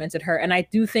complimented her. And I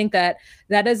do think that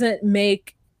doesn't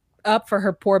make up for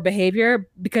her poor behavior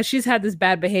because she's had this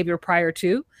bad behavior prior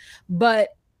to. But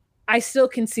I still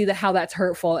can see how that's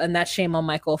hurtful and that's shame on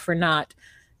Michael for not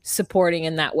supporting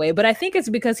in that way. But I think it's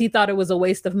because he thought it was a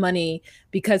waste of money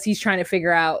because he's trying to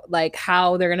figure out like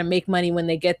how they're going to make money when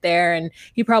they get there. And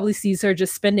he probably sees her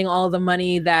just spending all the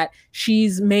money that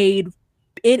she's made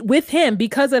it with him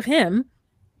because of him.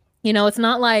 It's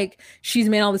not like she's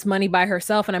made all this money by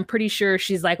herself. And I'm pretty sure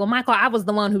she's like, well, Michael, I was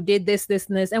the one who did this, this,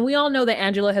 and this. And we all know that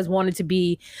Angela has wanted to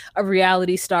be a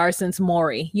reality star since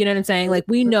Maury. You know what I'm saying? Like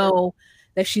we know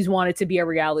that she's wanted to be a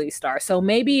reality star. So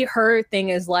maybe her thing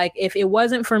is like, if it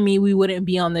wasn't for me, we wouldn't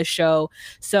be on this show.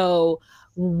 So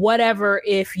whatever,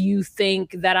 if you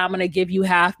think that I'm going to give you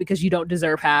half because you don't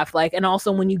deserve half. Like, and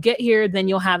also when you get here, then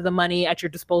you'll have the money at your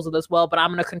disposal as well. But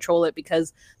I'm going to control it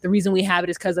because the reason we have it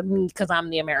is because of me, because I'm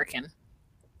the American.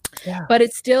 Yeah. But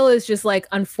it still is just like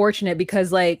unfortunate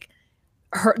because like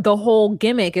the whole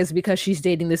gimmick is because she's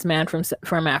dating this man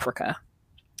from Africa.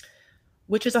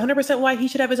 Which is 100% why he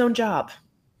should have his own job.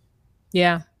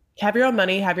 Yeah. Have your own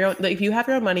money, if you have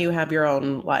your own money, you have your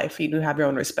own life, you have your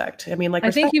own respect. I mean, like,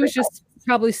 I think he was just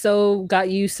probably got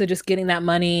used to just getting that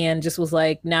money and just was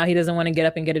like, now he doesn't want to get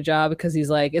up and get a job because he's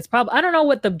like, it's probably, I don't know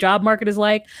what the job market is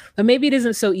like, but maybe it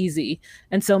isn't so easy.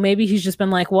 And so maybe he's just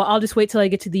been like, well, I'll just wait till I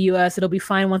get to the US. It'll be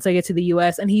fine once I get to the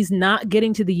US. And he's not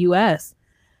getting to the US.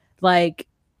 Like,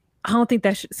 I don't think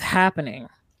that's happening.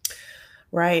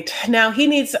 Right. Now he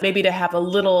needs maybe to have a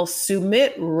little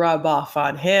Sumit rub off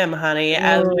on him, honey,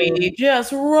 as we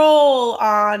just roll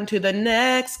on to the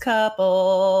next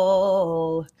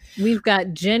couple. We've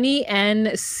got Jenny and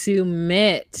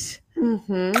Sumit.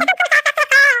 Mm-hmm.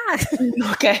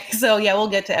 Okay, so yeah, we'll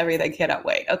get to everything. Cannot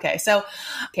wait. Okay, so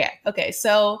we get this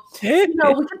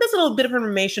little bit of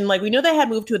information. Like we know they had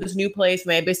moved to this new place,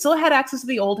 and they still had access to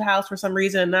the old house for some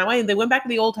reason. And that way, they went back to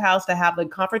the old house to have the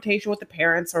confrontation with the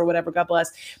parents or whatever. God bless.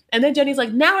 And then Jenny's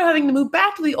like, now we're having to move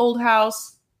back to the old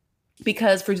house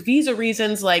because for visa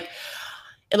reasons, like.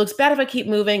 It looks bad if I keep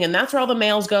moving, and that's where all the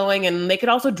mail's going. And they could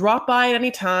also drop by at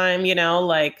any time,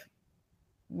 and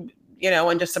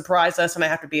just surprise us, and I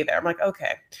have to be there. I'm like,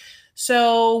 okay.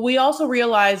 So we also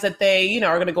realize that they,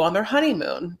 are going to go on their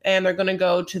honeymoon, and they're going to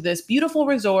go to this beautiful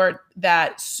resort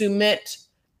that Sumit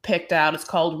picked out. It's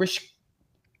called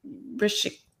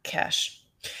Rishikesh,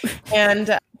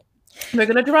 and they're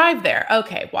going to drive there.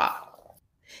 Okay, wow.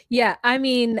 Yeah, I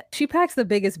mean, she packs the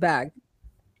biggest bag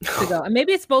to go. And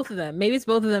maybe it's both of them. Maybe it's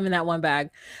both of them in that one bag.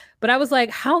 But I was like,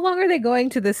 how long are they going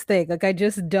to this thing? Like, I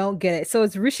just don't get it. So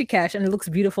it's Rishikesh and it looks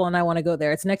beautiful and I want to go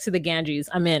there. It's next to the Ganges.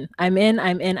 I'm in. I'm in.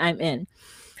 I'm in. I'm in.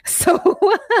 So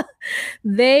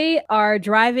they are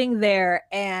driving there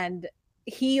and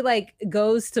he like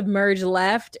goes to merge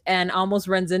left and almost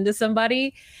runs into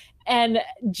somebody. And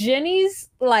Jenny's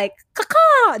like,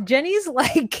 caw. Jenny's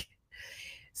like,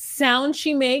 sound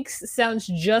she makes sounds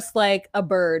just like a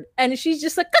bird. And she's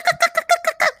just like,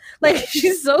 like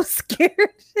she's so scared.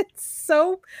 It's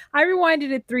so, I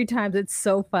rewinded it 3 times. It's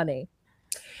so funny.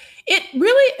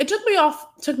 It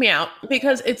took me out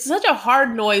because it's such a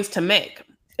hard noise to make.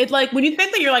 It's like when you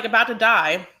think that you're like about to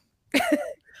die,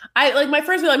 I like my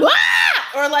first be like, wah!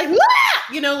 Or like,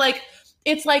 wah! You know, like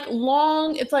it's like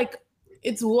long, it's like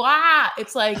wah,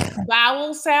 it's like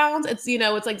vowel sounds. It's, you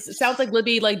know, it's like, it sounds like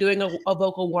Libby like doing a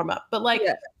vocal warm up, but like,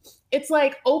 it's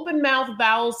like open mouth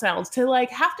vowel sounds to like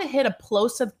have to hit a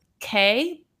plosive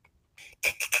K.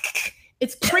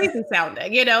 It's crazy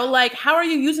sounding, you know, like how are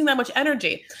you using that much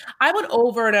energy? I went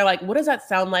over and I like, what does that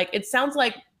sound like? It sounds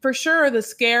like for sure the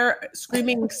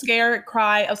screaming scare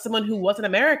cry of someone who wasn't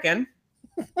American.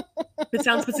 It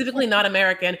sounds specifically not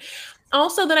American.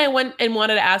 Also, then I went and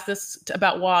wanted to ask this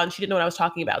about Wa, and she didn't know what I was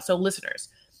talking about. So listeners,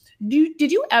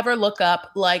 did you ever look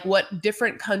up like what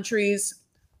different countries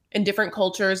and different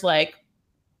cultures like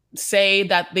say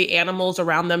that the animals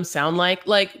around them sound like?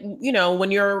 Like, you know,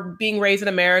 when you're being raised in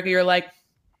America, you're like,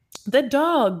 the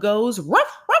dog goes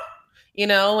ruff, ruff, you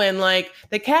know, and like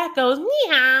the cat goes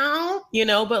meow, you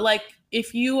know, but like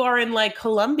if you are in like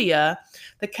Colombia,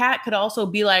 the cat could also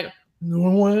be like, you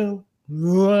know,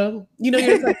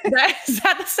 you're just like, is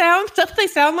that the sound? Is that what they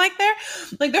sound like there?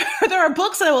 Like there are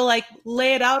books that will like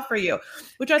lay it out for you,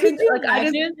 which I think like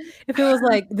imagine if it was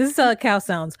like, this is how a cow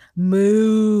sounds,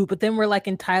 moo, but then we're like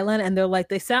in Thailand and they're like,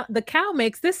 the cow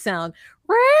makes this sound,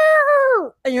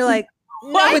 and you're like,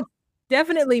 no, it's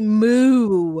definitely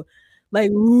moo, like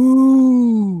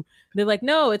woo. They're like,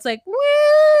 no, it's like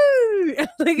woo.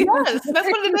 Like, yes, that's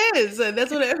what it is.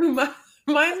 That's what it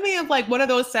reminds me of, like one of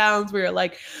those sounds where you're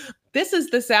like, this is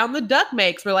the sound the duck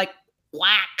makes. We're like,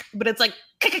 whack, but it's like,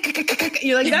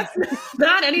 you're like, that's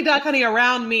not any duck, honey,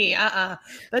 around me.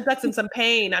 That duck's in some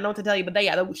pain. I don't know what to tell you, but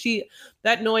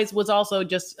that noise was also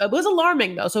just, it was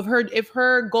alarming though. So if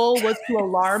her goal was to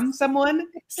alarm someone,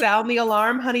 sound the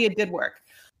alarm, honey, it did work.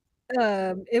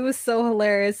 It was so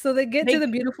hilarious. So they get to the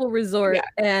beautiful resort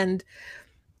and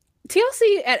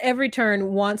TLC at every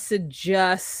turn wants to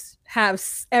just have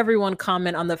everyone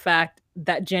comment on the fact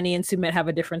that Jenny and Sumit have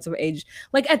a difference of age.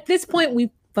 Like at this point, we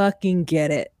fucking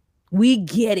get it. We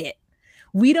get it.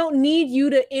 We don't need you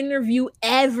to interview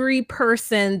every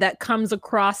person that comes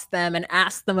across them and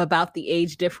ask them about the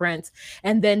age difference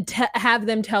and then have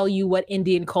them tell you what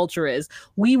Indian culture is.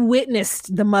 We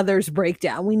witnessed the mother's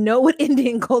breakdown. We know what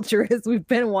Indian culture is. We've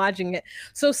been watching it.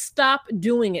 So stop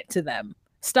doing it to them.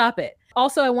 Stop it.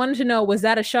 Also, I wanted to know, was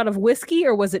that a shot of whiskey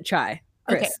or was it chai?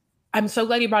 Chris? Okay. I'm so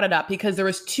glad you brought it up because it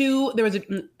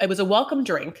was a welcome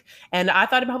drink and I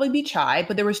thought it'd probably be chai,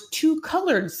 but there was 2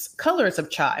 colors of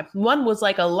chai. One was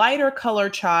like a lighter color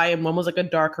chai and one was like a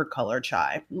darker color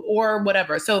chai or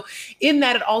whatever. So in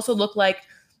that, it also looked like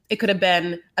it could have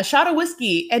been a shot of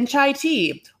whiskey and chai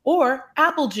tea or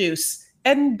apple juice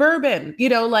and bourbon, you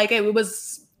know, like it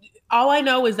was, all I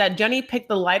know is that Jenny picked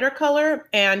the lighter color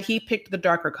and he picked the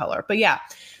darker color. But yeah,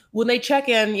 when they check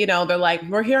in, you know, they're like,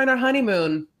 we're here on our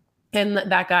honeymoon. And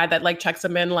that guy that like checks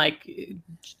them in, like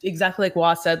exactly like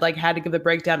Wa said, like had to give the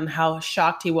breakdown and how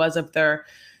shocked he was of their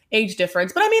age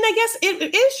difference. But I mean, I guess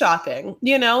it is shocking,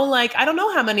 you know, like I don't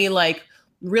know how many like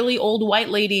really old white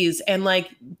ladies and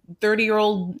like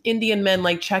 30-year-old Indian men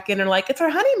like check in and like, it's our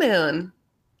honeymoon,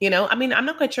 you know? I mean, I'm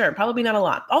not quite sure. Probably not a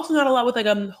lot. Also not a lot with like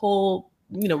a whole,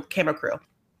 you know, camera crew.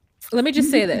 Let me just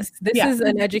say this. This is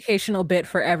an educational bit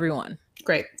for everyone.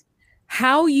 Great.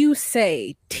 How you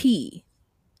say tea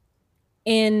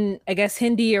in, I guess,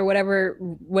 Hindi or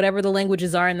whatever the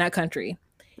languages are in that country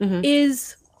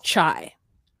is chai.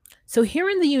 So here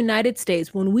in the United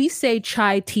States, when we say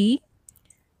chai tea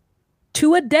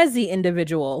to a Desi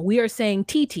individual, we are saying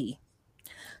tea tea.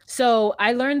 So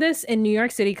I learned this in New York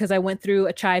City because I went through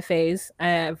a chai phase.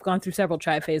 I've gone through several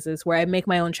chai phases where I make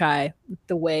my own chai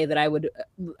the way that I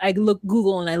look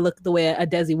Google and I look the way a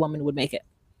Desi woman would make it.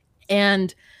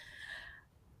 And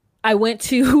I went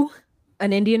to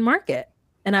an Indian market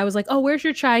and I was like, oh, where's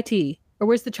your chai tea? Or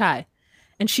where's the chai?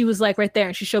 And she was like, right there.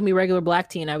 And she showed me regular black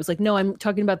tea. And I was like, no, I'm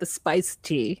talking about the spice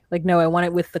tea. Like, no, I want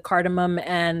it with the cardamom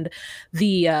and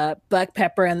the black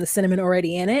pepper and the cinnamon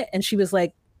already in it. And she was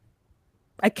like,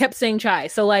 I kept saying chai.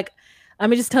 So like, let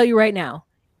me just tell you right now,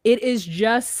 it is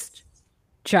just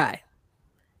chai.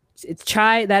 It's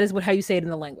chai. That is how you say it in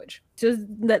the language. Just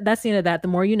that's the end of that. The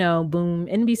more you know. Boom.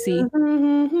 NBC.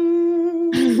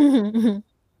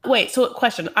 Wait, so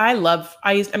question. I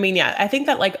mean, yeah, I think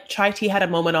that like chai tea had a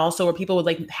moment also where people would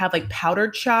like have like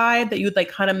powdered chai that you would like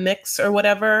kind of mix or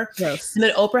whatever. Gross. And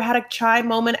then Oprah had a chai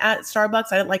moment at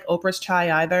Starbucks. I didn't like Oprah's chai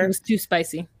either. It was too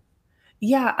spicy.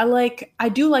 Yeah, I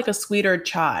do like a sweeter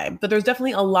chai, but there's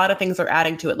definitely a lot of things they're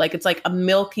adding to it. Like it's like a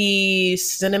milky,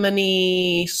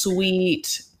 cinnamony,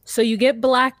 sweet. So you get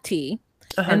black tea,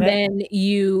 and then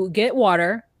you get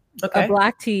water. Okay. A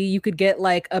black tea, you could get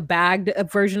like a bagged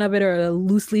version of it or a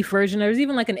loose leaf version. There's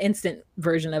even like an instant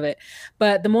version of it.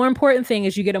 But the more important thing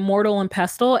is you get a mortar and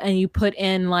pestle, and you put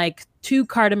in like 2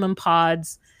 cardamom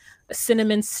pods, a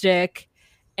cinnamon stick,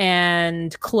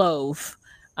 and clove.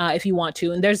 If you want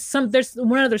to. And there's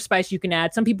one other spice you can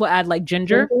add. Some people add like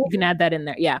ginger. You can add that in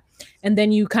there. Yeah. And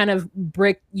then you kind of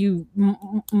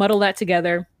muddle that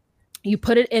together. You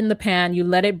put it in the pan, you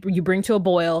bring to a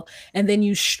boil, and then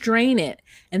you strain it.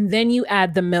 And then you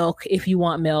add the milk if you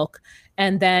want milk.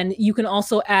 And then you can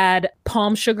also add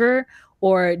palm sugar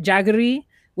or jaggery,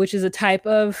 which is a type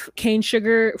of cane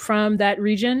sugar from that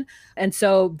region. And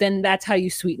so then that's how you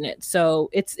sweeten it.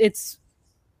 So it's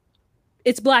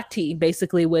black tea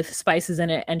basically with spices in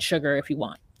it and sugar if you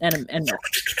want, and milk.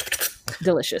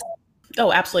 Delicious.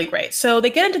 Oh, absolutely great. So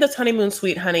they get into this honeymoon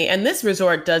suite, honey, and this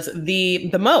resort does the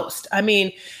most. I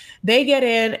mean, they get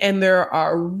in and there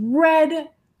are red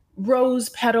rose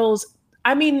petals.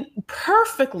 I mean,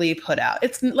 perfectly put out.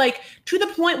 It's like to the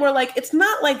point where like, it's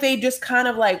not like they just kind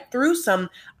of like threw some.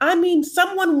 I mean,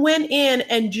 someone went in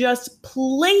and just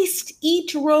placed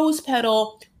each rose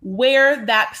petal where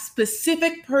that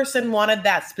specific person wanted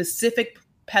that specific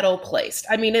petal placed.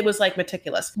 I mean, it was like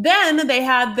meticulous. Then they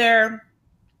had their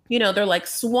like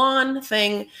swan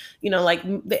thing, like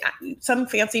some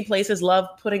fancy places love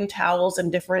putting towels in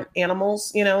different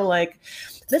animals, like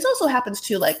this also happens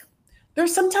too. Like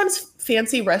there's sometimes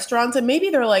fancy restaurants, and maybe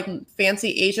they're like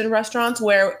fancy Asian restaurants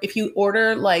where if you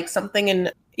order like something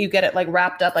and you get it like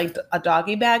wrapped up like a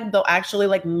doggy bag, they'll actually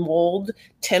like mold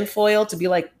tinfoil to be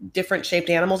like different shaped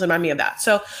animals. Remind me of that.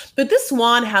 So, but this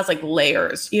swan has like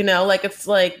layers, like it's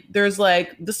like, there's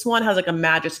like, the swan has like a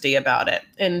majesty about it.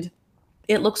 And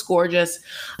it looks gorgeous.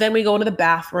 Then we go into the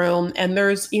bathroom and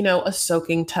there's, a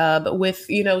soaking tub with,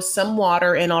 some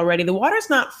water in already. The water's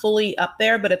not fully up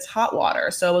there, but it's hot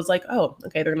water. So it was like, oh,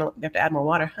 okay, they have to add more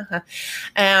water.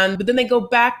 But then they go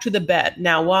back to the bed.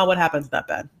 Now, what happens to that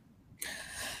bed?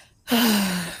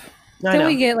 Then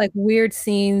we get like weird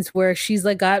scenes where she's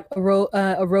like got a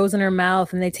rose in her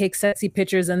mouth and they take sexy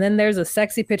pictures. And then there's a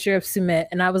sexy picture of Sumit.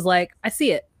 And I was like, I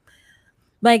see it.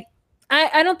 Like,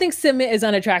 I don't think Sumit is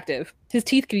unattractive. His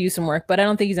teeth could use some work, but I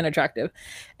don't think he's unattractive.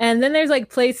 And then there's like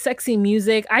plays sexy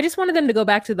music. I just wanted them to go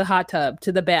back to the hot tub,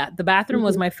 to the bath. The bathroom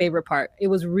was my favorite part. It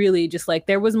was really just like,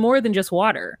 there was more than just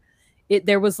water.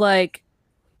 There was like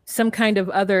some kind of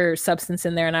other substance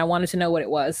in there, and I wanted to know what it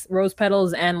was. Rose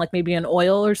petals and like maybe an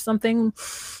oil or something.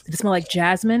 Did it smell like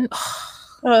jasmine?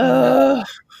 So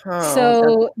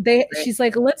she's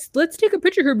like, let's take a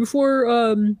picture here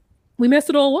before we mess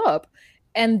it all up.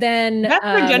 And then that's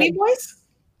her Jenny voice.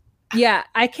 Yeah,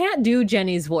 I can't do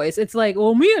Jenny's voice. It's like,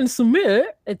 well, me and Sumit.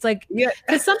 It's like,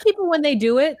 because some people when they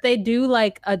do it, they do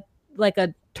like a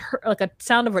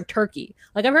sound of a turkey.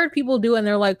 Like I've heard people do, and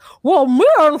they're like, well, me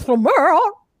and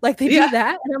Sumit. Like they do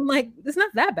that, and I'm like, it's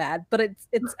not that bad, but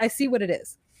it's. I see what it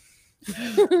is.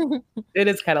 It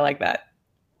is kind of like that.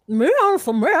 Me and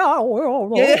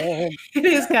Sumit. It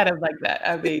is kind of like that.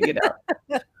 I mean,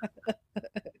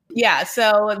 Yeah,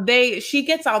 so she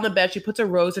gets on the bed, she puts a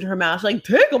rose in her mouth, she's like,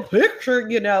 take a picture,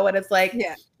 and it's like,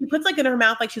 she puts like in her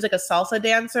mouth, like she's like a salsa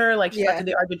dancer, like she's like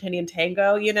the Argentinian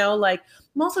tango, like,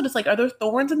 I'm also just like, are there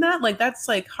thorns in that? Like, that's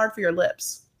like hard for your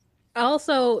lips.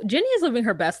 Also, Jenny is living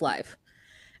her best life.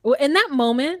 In that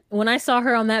moment, when I saw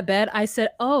her on that bed, I said,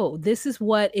 oh, this is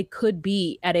what it could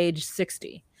be at age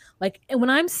 60. Like when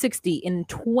I'm 60 in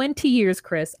 20 years,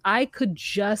 Chris, I could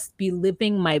just be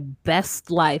living my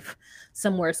best life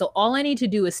somewhere. So all I need to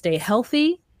do is stay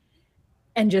healthy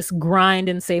and just grind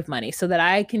and save money so that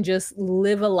I can just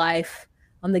live a life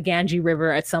on the Ganges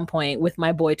River at some point with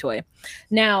my boy toy.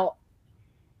 Now,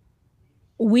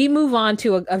 we move on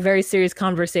to a very serious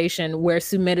conversation where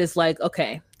Sumit is like,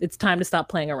 okay, it's time to stop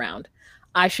playing around.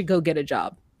 I should go get a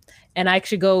job. And I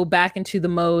should go back into the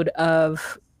mode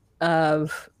of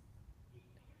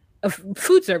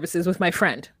food services with my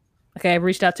friend. Okay, I've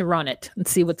reached out to Ronit and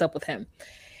see what's up with him.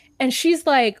 And she's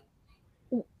like,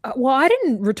 well, I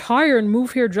didn't retire and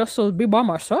move here just to be by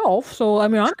myself. So, I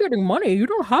mean, I'm getting money. You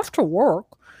don't have to work.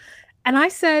 And I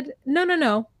said, no, no,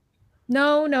 no.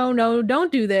 No, no, no,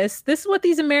 don't do this. This is what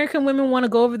these American women want to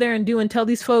go over there and do and tell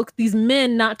these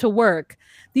men not to work.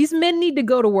 These men need to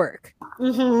go to work.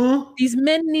 Mm-hmm. These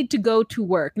men need to go to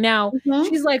work. Now, Mm-hmm.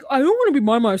 she's like, I don't want to be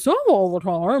by myself all the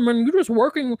time. And you're just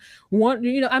working one,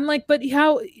 I'm like, but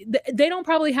how they don't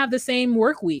probably have the same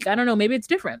work week. I don't know. Maybe it's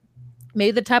different.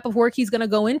 Maybe the type of work he's going to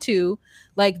go into,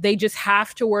 like they just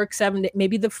have to work 7 days.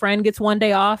 Maybe the friend gets one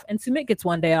day off and Sumit gets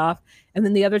one day off. And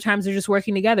then the other times they're just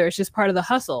working together. It's just part of the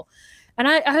hustle. And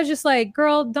I was just like,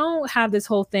 girl, don't have this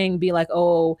whole thing be like,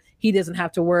 oh, he doesn't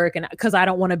have to work. And because I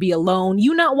don't want to be alone.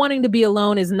 You not wanting to be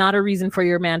alone is not a reason for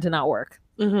your man to not work.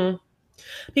 Mm-hmm.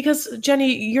 Because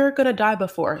Jenny, you're going to die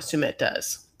before Sumit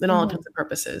does, in all intents and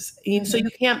purposes. So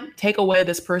you can't take away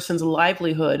this person's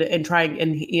livelihood and try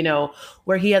and,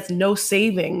 where he has no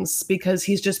savings because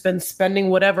he's just been spending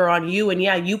whatever on you. And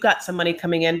yeah, you got some money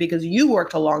coming in because you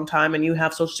worked a long time and you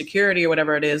have Social Security or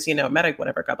whatever it is, medic,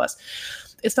 whatever, God bless.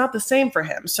 It's not the same for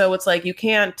him. So it's like, you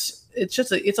can't, it's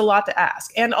a lot to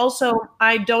ask. And also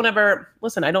I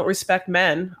don't respect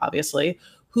men, obviously,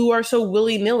 who are so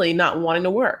willy-nilly not wanting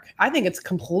to work. I think it's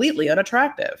completely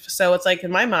unattractive. So it's like, in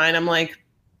my mind, I'm like,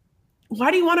 why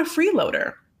do you want a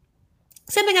freeloader?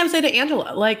 Same thing I would say to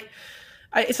Angela. Like,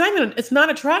 it's not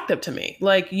attractive to me.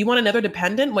 Like, you want another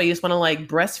dependent where you just want to like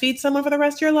breastfeed someone for the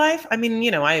rest of your life? I mean,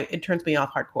 it turns me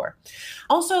off hardcore.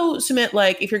 Also, Sumit,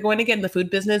 like, if you're going to get in the food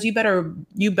business, you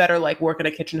better like work in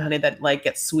a kitchen, honey, that like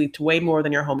gets swept way more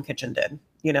than your home kitchen did.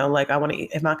 Like, I'm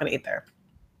not going to eat there.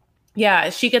 Yeah,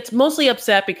 she gets mostly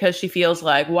upset because she feels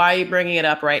like, why are you bringing it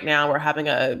up right now? We're having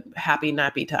a happy,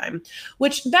 nappy time.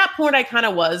 Which that point I kind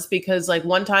of was, because like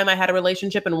one time I had a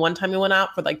relationship and one time we went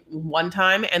out for like one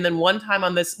time. And then one time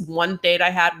on this one date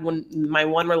I had, my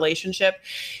one relationship,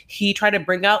 he tried to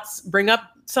bring up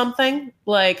something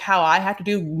like how I have to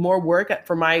do more work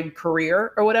for my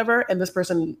career or whatever. And this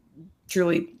person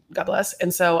truly, God bless.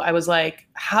 And so I was like,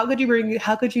 how could you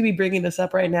be bringing this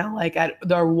up right now? Like at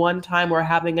our one time we're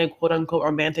having a quote unquote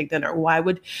romantic dinner. Why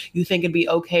would you think it'd be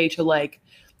okay to like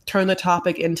turn the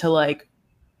topic into like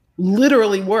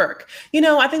literally work?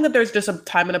 I think that there's just a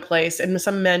time and a place, and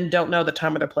some men don't know the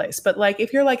time or the place. But like,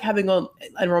 if you're like having a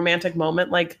romantic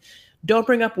moment, like don't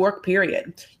bring up work,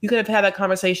 period. You could have had that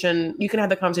conversation. You can have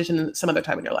the conversation some other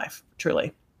time in your life.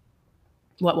 Truly.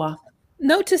 What?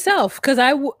 Note to self, because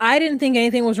I didn't think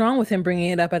anything was wrong with him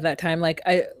bringing it up at that time. Like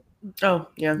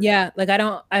yeah, like I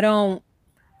don't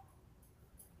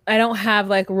have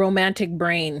like romantic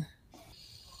brain.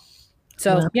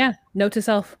 So yeah, note to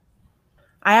self.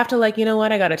 I have to like, you know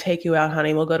what? I got to take you out,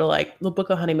 honey. We'll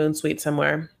book a honeymoon suite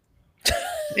somewhere,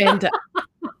 and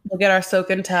we'll get our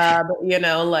soak in tub.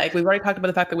 Like we've already talked about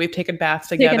the fact that we've taken baths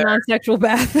together. Take a non-sexual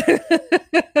bath.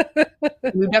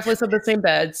 We've definitely slept in the same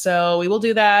bed. So we will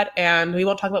do that. And we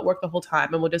won't talk about work the whole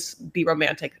time. And we'll just be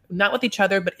romantic, not with each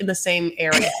other, but in the same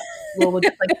area. We'll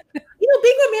just like,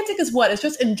 being romantic is what? It's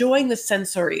just enjoying the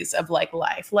sensories of like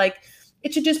life. Like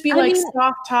it should just be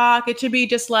soft talk. It should be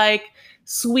just like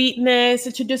sweetness.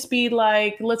 It should just be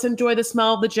like, let's enjoy the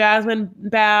smell of the jasmine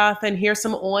bath and here's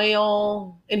some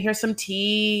oil and here's some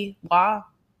tea. Wow.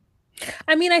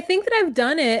 I mean, I think that I've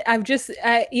done it. I've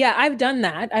done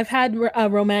that. I've had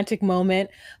a romantic moment,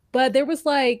 but there was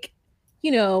like,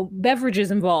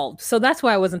 beverages involved. So that's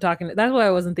why I wasn't thinking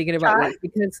about it,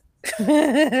 because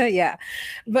yeah,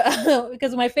 but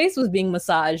because my face was being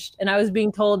massaged and I was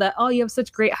being told that, oh, you have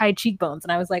such great high cheekbones.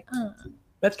 And I was like, oh,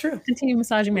 that's true. Continue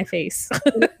massaging my face.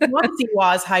 If you want to see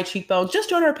Waz high cheekbones, just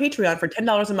join our Patreon for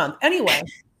 $10 a month. Anyway.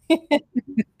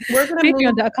 We're going to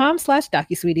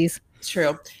Patreon.com/DocuSweeties. It's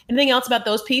true. Anything else about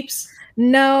those peeps?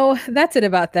 No, that's it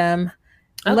about them.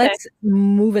 Okay. Let's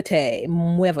move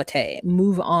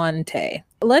on.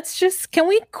 Let's just, can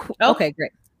we? Okay,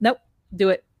 great. Nope, do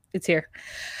it. It's here.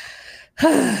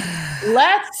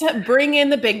 Let's bring in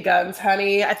the big guns,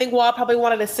 honey. I think Wall probably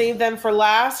wanted to save them for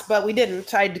last, but we didn't.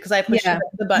 Because I pushed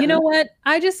the button. You know what?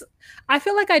 I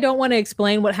feel like I don't want to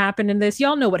explain what happened in this.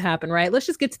 Y'all know what happened, right? Let's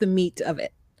just get to the meat of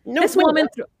it. No,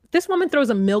 this woman throws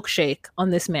a milkshake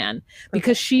on this man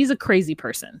because she's a crazy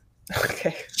person.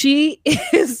 Okay. She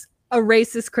is a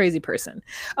racist, crazy person.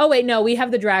 Oh, wait, no, we have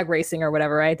the drag racing or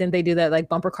whatever, right? Didn't they do that like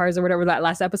bumper cars or whatever that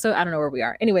last episode? I don't know where we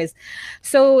are. Anyways,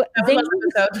 so that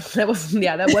was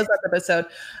that episode.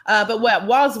 But what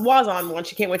was on one?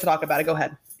 She can't wait to talk about it. Go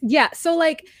ahead. Yeah. So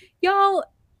like, y'all,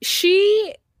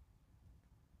 she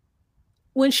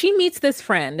when she meets this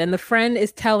friend and the friend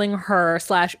is telling her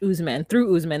 / Usman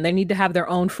through Usman, they need to have their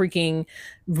own freaking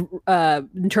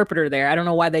interpreter there. I don't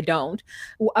know why they don't.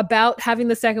 About having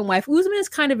the second wife, Usman is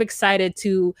kind of excited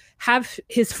to have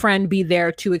his friend be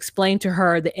there to explain to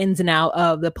her the ins and out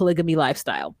of the polygamy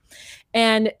lifestyle.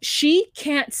 And she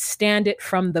can't stand it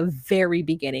from the very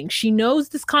beginning. She knows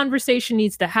this conversation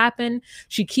needs to happen.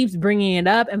 She keeps bringing it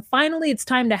up. And finally, it's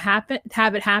time to have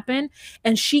it happen.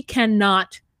 And she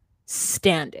cannot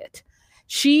stand it.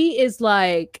 She is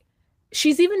like,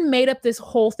 she's even made up this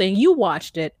whole thing. You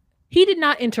watched it. He did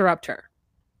not interrupt her.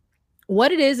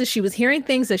 What it is she was hearing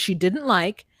things that she didn't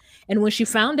like. And when she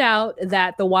found out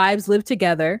that the wives lived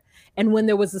together, and when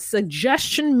there was a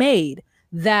suggestion made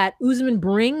that Usman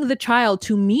bring the child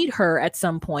to meet her at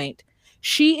some point,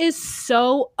 she is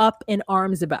so up in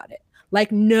arms about it.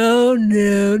 Like, no,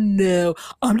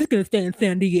 I'm just going to stay in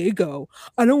San Diego.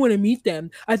 I don't want to meet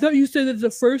them. I thought you said that the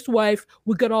first wife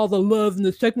would get all the love and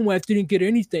the second wife didn't get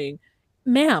anything.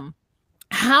 Ma'am,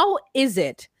 how is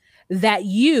it that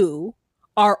you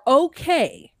are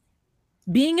okay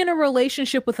being in a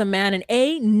relationship with a man and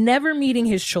A, never meeting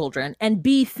his children, and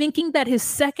B, thinking that his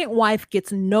second wife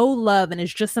gets no love and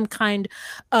is just some kind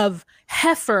of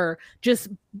heifer, just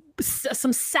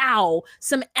some sow,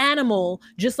 some animal,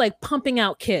 just like pumping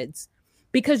out kids?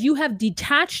 Because you have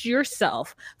detached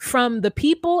yourself from the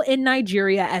people in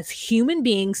Nigeria as human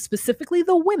beings, specifically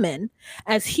the women,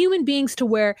 as human beings, to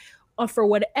where for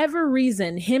whatever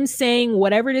reason, him saying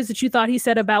whatever it is that you thought he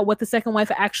said about what the second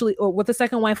wife actually, or what the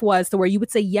second wife was, to where you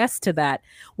would say yes to that,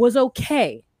 was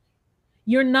okay.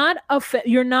 You're not a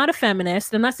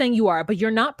feminist. I'm not saying you are, but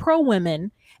you're not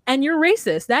pro-women, and you're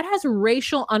racist. That has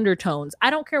racial undertones.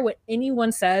 I don't care what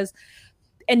anyone says.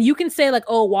 And you can say like,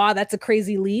 oh, wow, that's a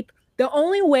crazy leap. The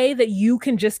only way that you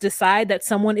can just decide that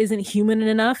someone isn't human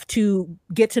enough to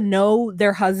get to know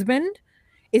their husband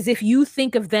is if you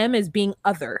think of them as being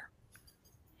other.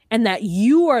 And that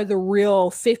you are the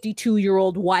real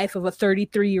 52-year-old wife of a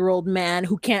 33-year-old man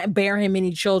who can't bear him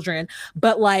any children.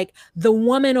 But like the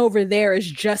woman over there is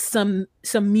just some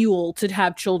mule to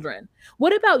have children.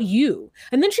 What about you?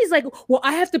 And then she's like, well,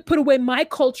 I have to put away my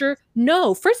culture.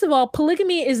 No, first of all,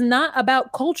 polygamy is not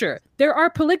about culture. There are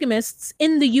polygamists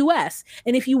in the US.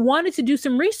 And if you wanted to do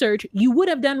some research, you would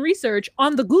have done research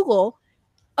on the Google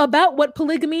about what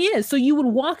polygamy is. So you would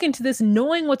walk into this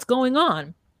knowing what's going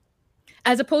on,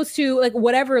 as opposed to like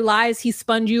whatever lies he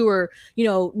spun you or, you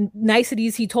know,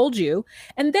 niceties he told you.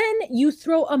 And then you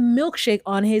throw a milkshake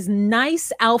on his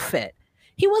nice outfit.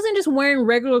 He wasn't just wearing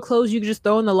regular clothes you could just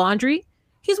throw in the laundry.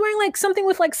 He's wearing like something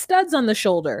with like studs on the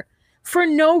shoulder for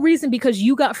no reason, because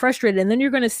you got frustrated. And then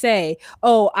you're going to say,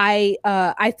 oh, I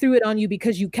threw it on you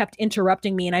because you kept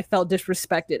interrupting me and I felt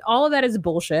disrespected. All of that is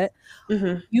bullshit.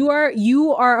 Mm-hmm.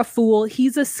 You are a fool.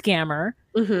 He's a scammer.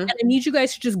 Mm-hmm. And I need you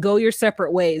guys to just go your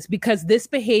separate ways, because this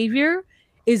behavior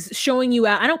is showing you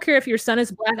out. I don't care if your son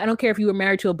is black. I don't care if you were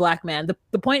married to a black man.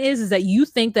 The point is that you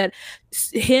think that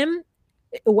him,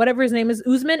 whatever his name is,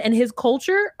 Usman, and his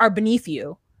culture are beneath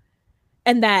you.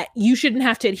 And that you shouldn't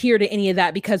have to adhere to any of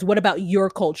that, because what about your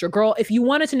culture? Girl, if you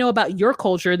wanted to know about your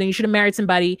culture, then you should have married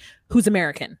somebody who's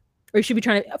American. Or you should be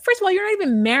trying to, first of all, you're not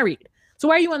even married. So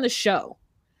why are you on the show?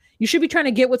 You should be trying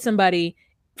to get with somebody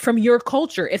from your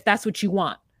culture if that's what you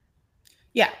want.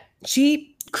 Yeah.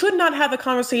 She could not have a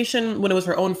conversation when it was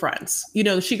her own friends. You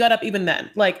know, she got up even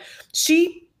then. Like,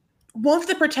 she wants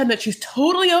to pretend that she's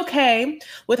totally okay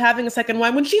with having a second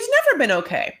wife when she's never been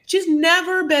okay. She's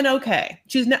never been okay.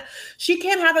 She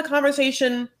can't have a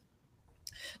conversation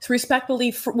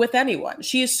respectfully with anyone.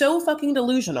 She is so fucking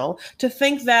delusional to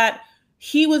think that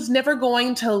he was never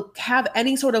going to have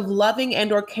any sort of loving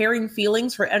and or caring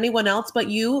feelings for anyone else but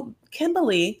you.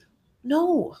 Kimberly,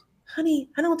 no, honey,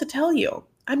 I don't know what to tell you.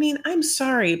 I mean, I'm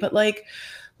sorry, but like,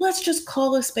 let's just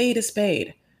call a spade a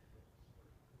spade.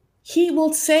 He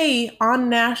will say on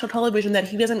national television that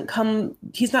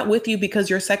he's not with you because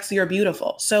you're sexy or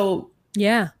beautiful. So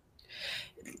yeah,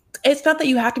 it's not that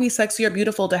you have to be sexy or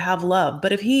beautiful to have love,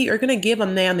 but if you're going to give a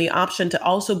man the option to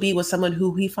also be with someone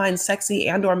who he finds sexy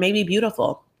and or maybe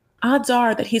beautiful, odds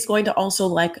are that he's going to also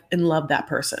like and love that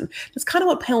person. That's kind of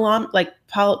what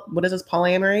what is this,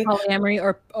 polyamory?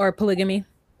 Polyamory or polygamy.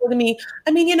 Polygamy.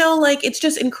 I mean, you know, like, it's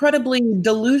just incredibly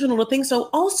delusional to think so.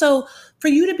 Also, for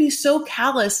you to be so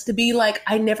callous to be like,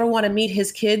 I never want to meet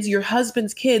his kids, your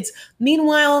husband's kids.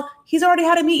 Meanwhile, he's already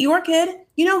had to meet your kid.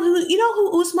 You know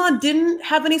who Usman didn't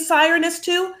have any sireness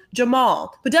to?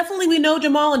 Jamal. But definitely we know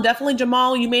Jamal, and definitely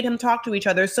Jamal, you made him talk to each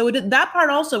other. So that part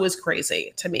also is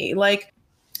crazy to me. Like,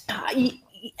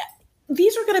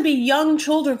 these are going to be young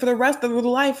children for the rest of their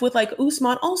life with like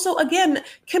Usman. Also, again,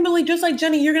 Kimberly, just like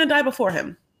Jenny, you're going to die before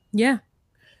him. Yeah.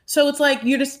 So it's like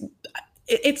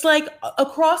it's like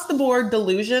across the board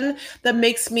delusion that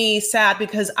makes me sad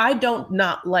because I don't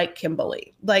not like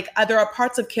Kimberly. Like there are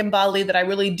parts of Kimberly that I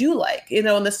really do like, you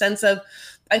know, in the sense of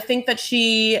I think that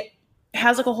she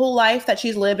has like a whole life that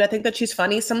she's lived. I think that she's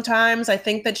funny sometimes. I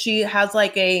think that she has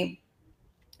like a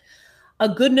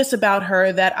goodness about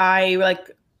her that I like.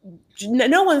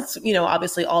 No one's, you know,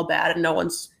 obviously all bad and no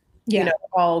one's, you know,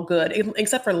 all good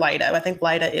except for Lyda. I think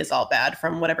Lyda is all bad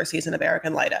from whatever season of Eric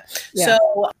and Lyda. Yeah.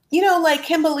 So, you know, like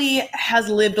Kimberly has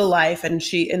lived a life and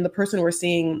the person we're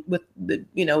seeing with the,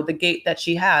 you know, the gait that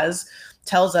she has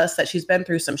tells us that she's been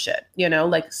through some shit, you know,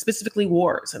 like specifically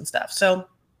wars and stuff. So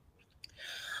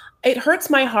it hurts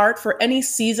my heart for any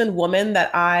seasoned woman that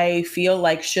I feel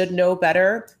like should know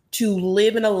better to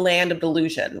live in a land of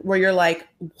delusion where you're like,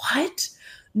 what?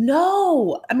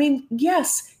 No. I mean,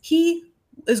 yes, he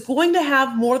is going to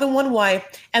have more than one wife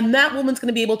and that woman's going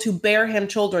to be able to bear him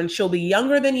children. She'll be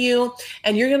younger than you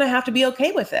and you're going to have to be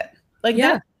okay with it. Like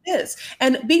that is.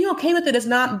 And being okay with it is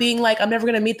not being like, I'm never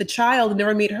going to meet the child and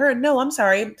never meet her. No, I'm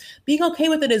sorry. Being okay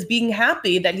with it is being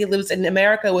happy that he lives in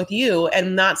America with you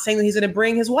and not saying that he's going to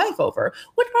bring his wife over,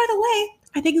 which by the way,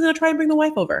 I think he's going to try and bring the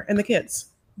wife over and the kids.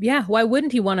 Yeah. Why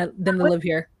wouldn't he want them to live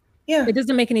here? Yeah. It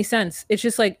doesn't make any sense. It's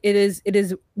just like it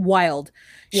is wild.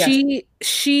 Yes.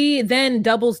 She then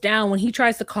doubles down when he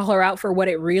tries to call her out for what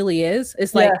it really is.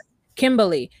 It's like,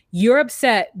 Kimberly, you're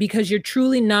upset because you're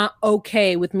truly not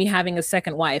okay with me having a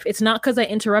second wife. It's not because I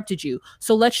interrupted you.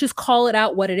 So let's just call it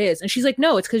out what it is. And she's like,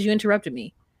 no, it's because you interrupted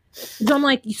me. So I'm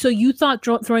like, so you thought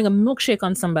throwing a milkshake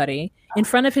on somebody in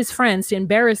front of his friends to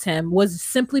embarrass him was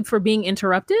simply for being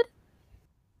interrupted?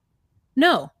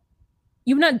 No.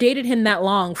 You've not dated him that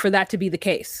long for that to be the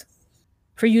case,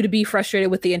 for you to be frustrated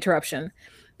with the interruption.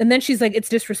 And then she's like, it's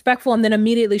disrespectful. And then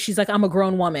immediately she's like, I'm a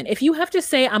grown woman. If you have to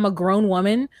say I'm a grown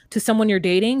woman to someone you're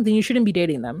dating, then you shouldn't be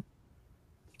dating them.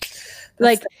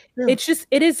 Like, it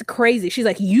is crazy. She's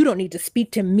like, you don't need to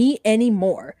speak to me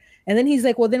anymore. And then he's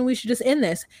like, well, then we should just end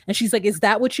this. And she's like, is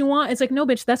that what you want? It's like, no,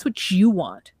 bitch, that's what you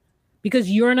want. Because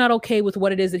you're not okay with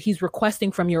what it is that he's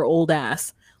requesting from your old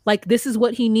ass. Like, this is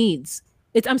what he needs.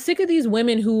 I'm sick of these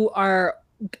women who are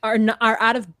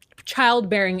out of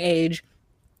childbearing age,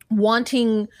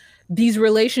 wanting these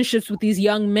relationships with these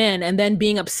young men and then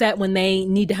being upset when they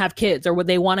need to have kids or when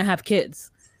they want to have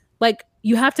kids. Like,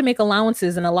 you have to make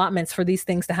allowances and allotments for these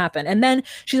things to happen. And then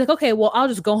she's like, okay, well, I'll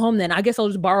just go home then. I guess I'll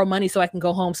just borrow money so I can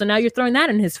go home. So now you're throwing that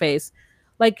in his face.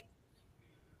 Like,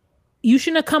 you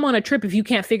shouldn't have come on a trip if you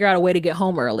can't figure out a way to get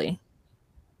home early.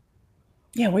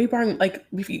 Yeah, why are you borrowing? Like,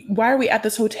 why are we at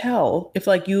this hotel if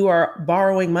like you are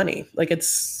borrowing money? Like,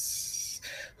 it's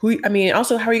I mean,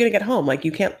 also, how are you going to get home? Like,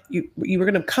 you can't. You were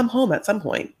going to come home at some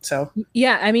point. So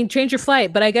yeah, I mean, change your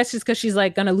flight. But I guess just because she's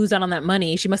like going to lose out on that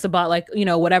money, she must have bought like, you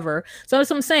know, whatever. So that's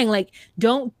what I'm saying. Like,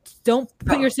 don't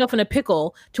put yourself in a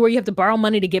pickle to where you have to borrow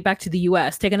money to get back to the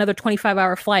U.S. Take another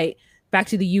 25-hour flight back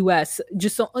to the U.S.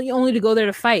 just only to go there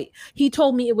to fight. He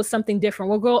told me it was something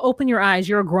different. Well, girl, open your eyes.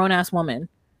 You're a grown ass woman.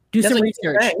 Do some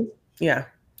research. Yeah.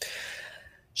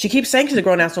 She keeps saying she's a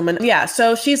grown-ass woman. Yeah.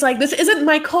 So she's like, this isn't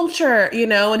my culture, you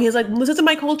know? And he's like, this isn't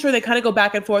my culture. They kind of go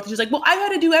back and forth. And she's like, well, I had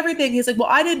to do everything. He's like, well,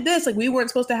 I did this. Like, we weren't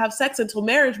supposed to have sex until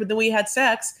marriage, but then we had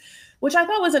sex, which I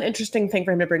thought was an interesting thing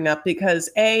for him to bring up because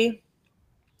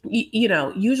you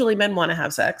know, usually men want to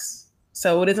have sex.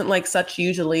 So it isn't like such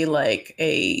usually like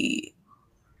a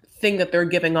thing that they're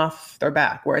giving off their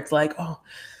back where it's like, oh,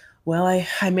 well,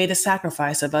 I made a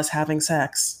sacrifice of us having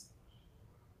sex.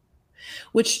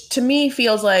 Which to me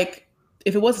feels like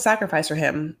if it was a sacrifice for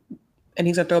him and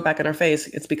he's going to throw it back in her face,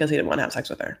 it's because he didn't want to have sex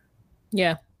with her.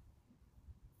 Yeah.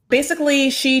 Basically,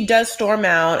 she does storm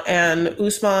out and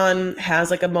Usman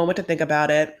has like a moment to think about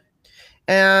it.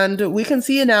 And we can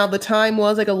see now the time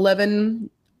was like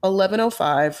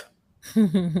 11:05.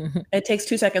 It takes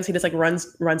 2 seconds. He just like runs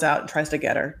out and tries to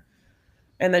get her.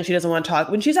 And then she doesn't want to talk.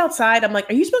 When she's outside, I'm like,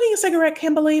 are you smoking a cigarette,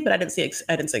 Kimberly? But I didn't see a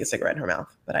cigarette in her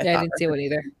mouth. But I didn't see one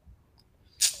either.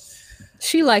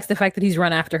 She likes the fact that he's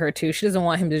run after her too. She doesn't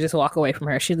want him to just walk away from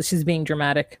her. She's being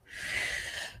dramatic.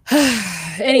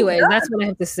 Anyways, that's what I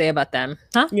have to say about them.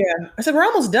 Huh? Yeah. I said, we're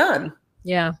almost done.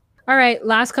 Yeah. All right.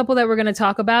 Last couple that we're going to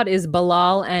talk about is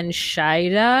Bilal and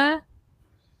Shaida.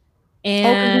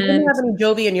 And we didn't have any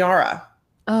Jovi and Yara.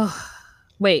 Oh,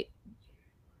 wait.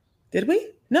 Did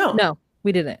we? No,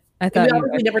 we didn't. I thought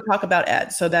we never talk about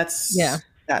Ed. So that's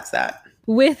that.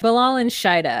 With Bilal and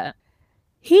Shaida.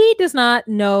 He does not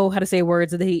know how to say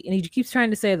words and he keeps trying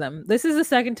to say them. This is the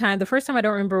second time. The first time I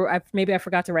don't remember. Maybe I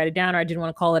forgot to write it down or I didn't want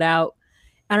to call it out.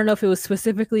 I don't know if it was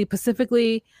specifically,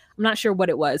 I'm not sure what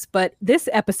it was, but this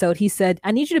episode, he said,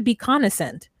 I need you to be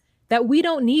cognizant that we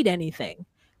don't need anything.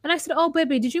 And I said, oh,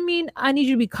 baby, did you mean I need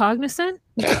you to be cognizant?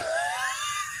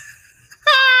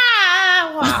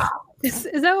 Wow. Is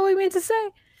that what we mean to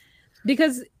say?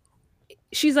 Because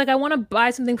she's like, I want to buy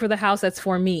something for the house that's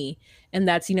for me. And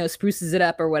that's, spruces it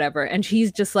up or whatever. And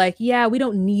she's just like, yeah, we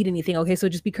don't need anything. Okay, so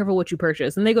just be careful what you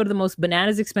purchase. And they go to the most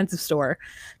bananas expensive store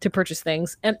to purchase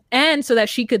things. And so that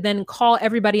she could then call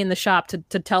everybody in the shop to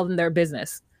tell them their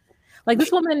business. Like,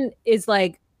 this woman is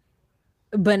like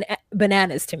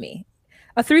bananas to me.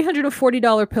 A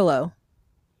 $340 pillow.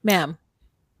 Ma'am,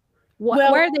 why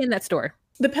are they in that store?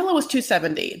 The pillow was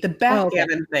 $270. The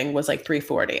backgammon thing was like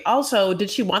 $340. Also, did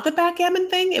she want the backgammon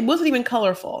thing? It wasn't even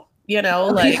colorful.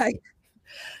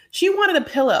 She wanted a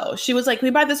pillow. She was like, "Can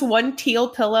we buy this one teal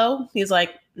pillow?" He's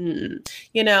like, Go to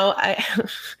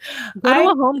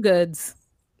a Home Goods.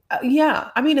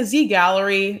 Yeah, I mean, a Z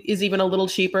Gallery is even a little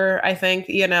cheaper, I think.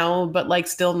 But like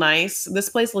still nice. This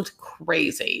place looked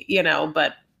crazy,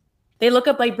 but they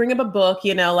bring up a book,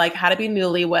 like How to Be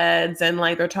Newlyweds, and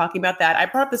like they're talking about that. I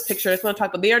brought up this picture. I just want to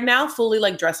talk about. They are now fully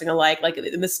like dressing alike. Like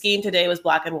in the scheme today was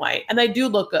black and white, and they do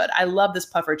look good. I love this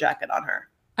puffer jacket on her.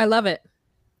 I love it.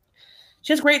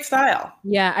 She has great style.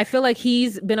 Yeah, I feel like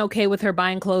he's been okay with her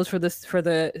buying clothes for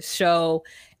the show.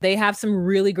 They have some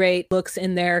really great looks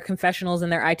in their confessionals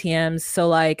and their ITMs. So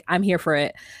like, I'm here for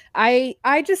it. I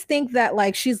just think that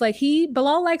like, she's like,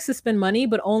 Bilal likes to spend money,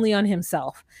 but only on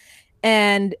himself.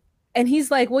 And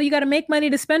he's like, well, you got to make money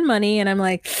to spend money. And I'm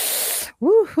like,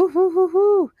 woo, woo, woo, woo,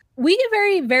 woo. We get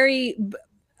very, very,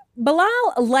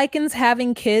 Bilal likens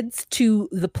having kids to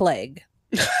the plague.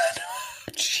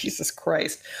 Jesus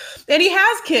Christ. And he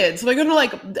has kids. So they're going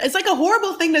to it's like a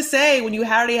horrible thing to say when you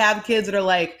already have kids that are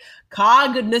like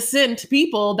cognizant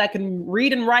people that can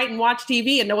read and write and watch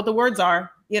TV and know what the words are,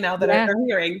 they're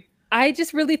hearing. I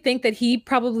just really think that he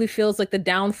probably feels like the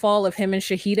downfall of him and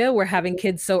Shahida were having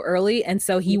kids so early. And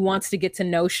so he wants to get to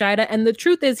know Shida. And the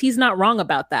truth is he's not wrong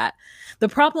about that. The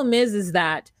problem is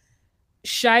that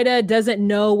Shida doesn't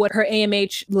know what her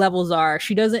AMH levels are.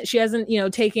 She hasn't,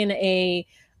 taken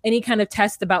any kind of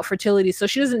test about fertility. So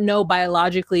she doesn't know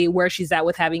biologically where she's at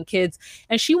with having kids.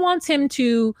 And she wants him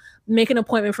to make an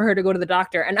appointment for her to go to the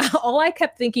doctor. And all I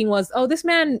kept thinking was, oh, this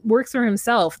man works for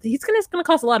himself. It's going to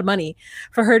cost a lot of money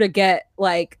for her to get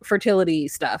like fertility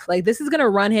stuff. Like this is going to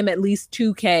run him at least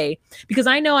 $2,000 because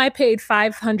I know I paid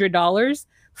 $500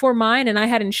 for mine and I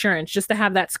had insurance just to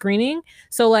have that screening.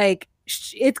 So like,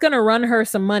 it's going to run her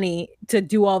some money to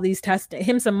do all these testing,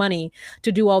 him some money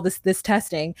to do all this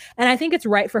testing. And I think it's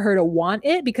right for her to want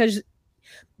it because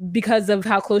of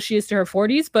how close she is to her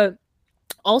 40s. But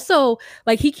also,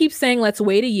 like he keeps saying, let's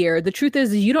wait a year. The truth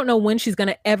is you don't know when she's going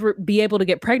to ever be able to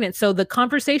get pregnant. So the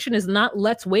conversation is not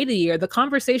let's wait a year. The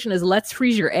conversation is let's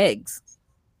freeze your eggs.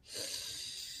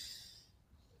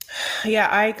 Yeah,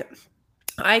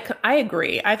 I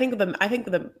agree. I think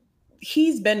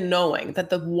he's been knowing that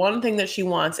the one thing that she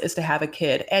wants is to have a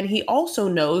kid. And he also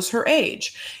knows her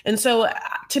age. And so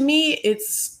to me,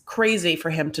 it's crazy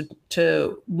for him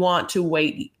to want to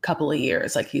wait a couple of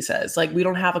years. Like he says, like, we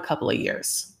don't have a couple of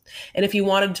years. And if you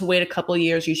wanted to wait a couple of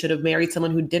years, you should have married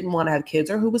someone who didn't want to have kids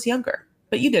or who was younger,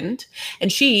 but you didn't.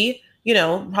 And she,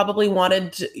 probably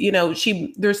wanted,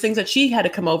 there's things that she had to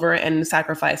come over and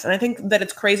sacrifice. And I think that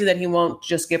it's crazy that he won't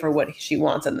just give her what she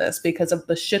wants in this because of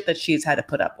the shit that she's had to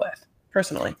put up with.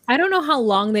 Personally, I don't know how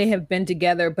long they have been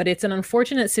together, but it's an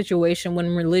unfortunate situation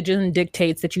when religion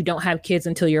dictates that you don't have kids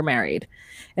until you're married.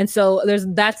 And so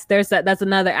that's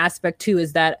another aspect too,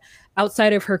 is that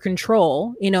outside of her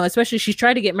control, especially she's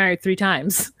tried to get married 3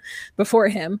 times before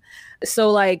him. So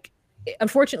like,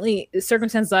 unfortunately,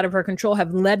 circumstances out of her control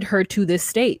have led her to this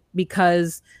state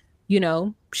because,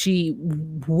 she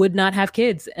would not have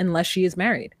kids unless she is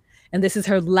married. And this is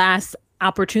her last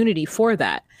opportunity for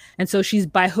that. And so she's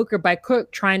by hook or by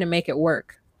crook trying to make it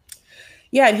work.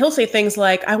 Yeah. And he'll say things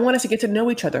like, I want us to get to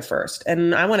know each other first.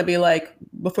 And I want to be like,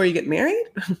 before you get married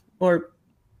or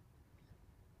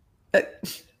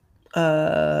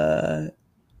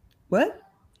what?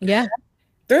 Yeah.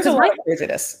 There's a lot of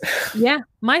craziness. Yeah.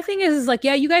 My thing is like,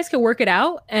 yeah, you guys can work it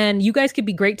out and you guys could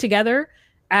be great together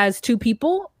as 2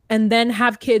 people and then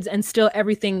have kids and still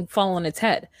everything fall on its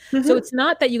head. Mm-hmm. So it's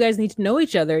not that you guys need to know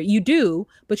each other. You do,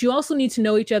 but you also need to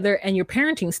know each other and your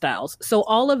parenting styles. So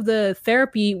all of the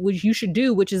therapy, which you should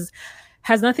do, which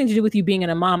has nothing to do with you being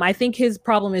a mom. I think his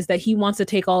problem is that he wants to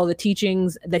take all of the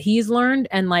teachings that he's learned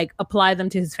and like apply them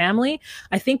to his family.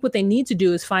 I think what they need to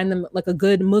do is find them like a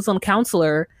good Muslim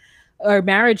counselor or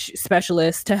marriage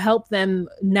specialist to help them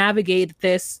navigate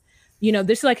this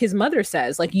this is like his mother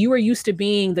says, like, you are used to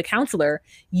being the counselor.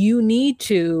 You need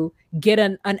to get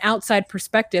an outside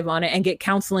perspective on it and get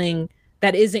counseling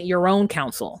that isn't your own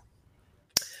counsel.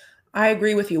 I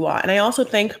agree with you, Wa. And I also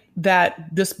think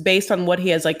that just based on what he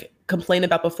has like complained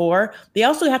about before, they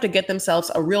also have to get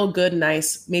themselves a real good,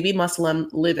 nice, maybe Muslim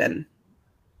live-in.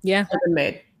 Yeah. Live-in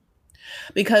maid.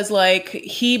 Because like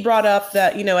he brought up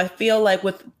that, I feel like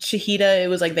with Shahida, it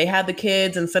was like they had the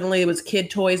kids and suddenly it was kid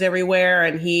toys everywhere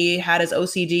and he had his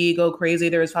OCD go crazy.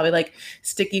 There was probably like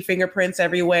sticky fingerprints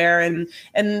everywhere.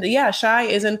 And yeah, Shai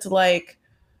isn't like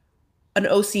an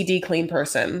OCD clean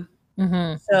person.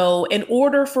 Mm-hmm. So in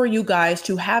order for you guys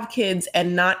to have kids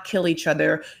and not kill each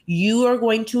other, you are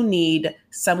going to need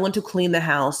someone to clean the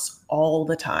house all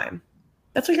the time.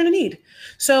 That's what you're going to need.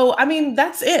 So, I mean,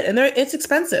 that's it. And it's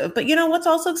expensive. But you know what's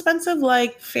also expensive?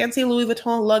 Like fancy Louis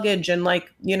Vuitton luggage and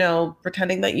like,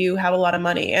 pretending that you have a lot of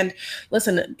money. And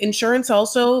listen, insurance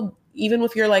also, even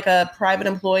if you're like a private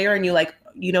employer and you like,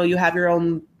 you have your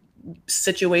own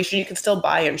situation, you can still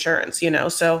buy insurance,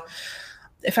 So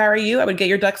if I were you, I would get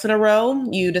your ducks in a row.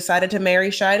 You decided to marry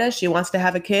Shida. She wants to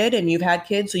have a kid and you've had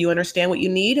kids, so you understand what you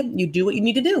need. You do what you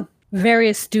need to do. Very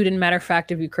astute and matter of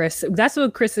fact of you, Chris. That's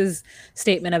what Chris's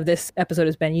statement of this episode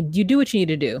has been. You do what you need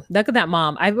to do. Look at that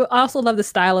mom. I also love the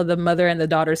style of the mother and the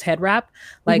daughter's head wrap.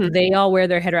 Like they all wear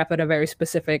their head wrap in a very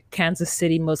specific Kansas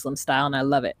City Muslim style, and I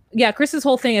love it. Yeah, Chris's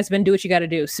whole thing has been do what you got to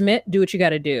do. Smith, do what you got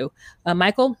to do.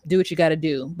 Michael, do what you got to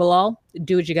do. Bilal,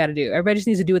 do what you got to do. Everybody just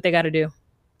needs to do what they got to do.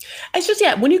 It's just,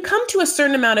 when you come to a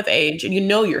certain amount of age and you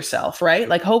know yourself, right?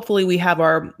 Like hopefully we have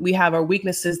our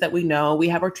weaknesses that we know, we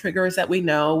have our triggers that we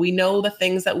know the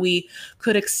things that we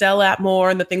could excel at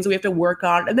more and the things that we have to work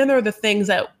on. And then there are the things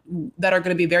that are going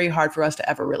to be very hard for us to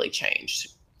ever really change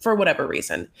for whatever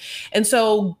reason. And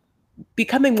so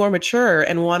becoming more mature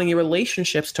and wanting your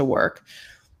relationships to work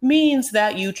means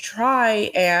that you try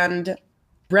and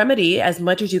remedy as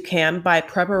much as you can by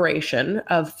preparation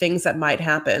of things that might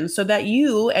happen so that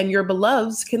you and your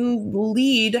beloveds can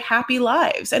lead happy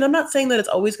lives. And I'm not saying that it's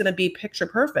always going to be picture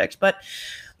perfect, but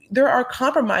there are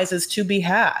compromises to be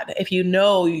had if you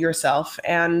know yourself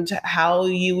and how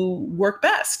you work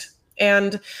best.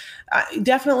 And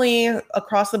definitely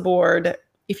across the board,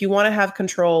 if you want to have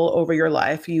control over your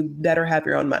life, you better have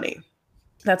your own money.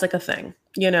 That's like a thing,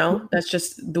 that's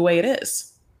just the way it is.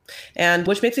 And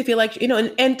which makes me feel like,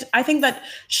 and I think that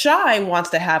Shai wants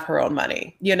to have her own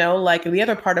money, like the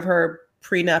other part of her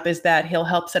prenup is that he'll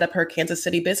help set up her Kansas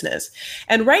City business.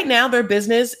 And right now their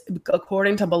business,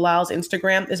 according to Bilal's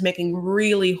Instagram, is making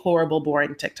really horrible,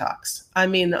 boring TikToks. I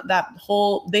mean,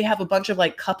 they have a bunch of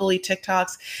like coupley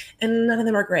TikToks and none of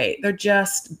them are great.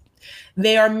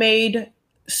 They are made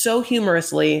so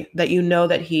humorously that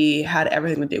that he had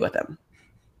everything to do with them.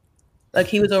 Like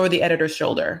he was over the editor's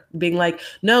shoulder being like,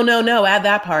 no, add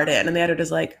that part in. And the editor's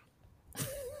like,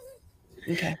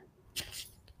 okay.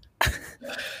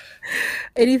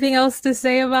 Anything else to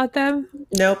say about them?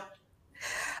 Nope.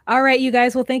 All right, you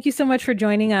guys. Well, thank you so much for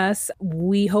joining us.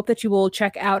 We hope that you will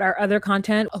check out our other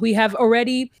content. We have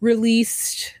already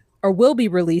released or will be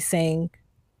releasing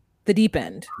The Deep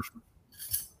End.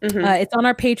 It's on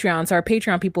our Patreon. So our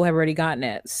Patreon people have already gotten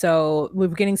it. So we're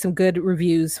getting some good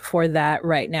reviews for that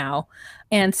right now.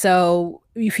 And so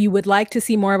if you would like to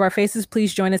see more of our faces,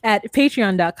 please join us at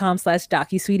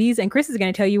patreon.com/DocuSweeties. And Chris is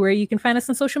going to tell you where you can find us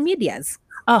on social medias.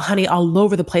 Oh, honey, all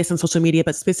over the place on social media,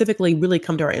 but specifically really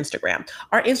come to our Instagram.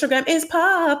 Our Instagram is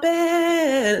poppin',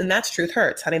 and that's Truth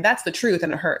Hurts, honey. That's the truth,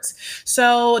 and it hurts.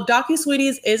 So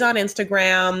DocuSweeties is on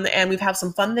Instagram, and we have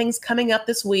some fun things coming up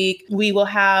this week. We will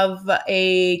have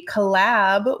a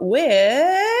collab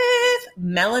with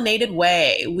Melanated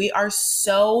Way. We are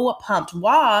so pumped.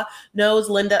 Wa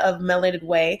knows Linda of Melanated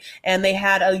Way, and they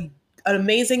had an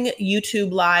amazing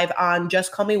YouTube live on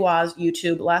Just Call Me Wa's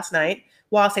YouTube last night.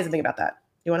 Wa, say something about that.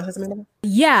 You want to say something about that?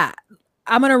 Yeah.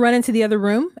 I'm going to run into the other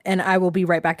room and I will be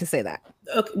right back to say that.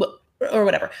 Okay, well, or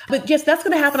whatever. But yes, that's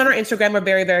going to happen on our Instagram. We're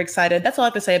very, very excited. That's all I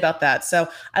have to say about that. So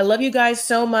I love you guys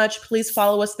so much. Please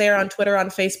follow us there on Twitter, on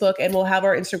Facebook, and we'll have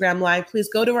our Instagram live. Please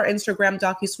go to our Instagram,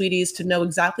 DocuSweeties, to know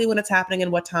exactly when it's happening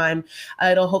and what time.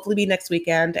 It'll hopefully be next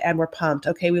weekend, and we're pumped.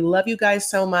 Okay, we love you guys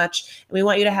so much, and we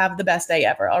want you to have the best day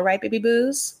ever. All right, baby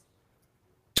boos?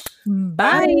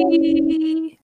 Bye.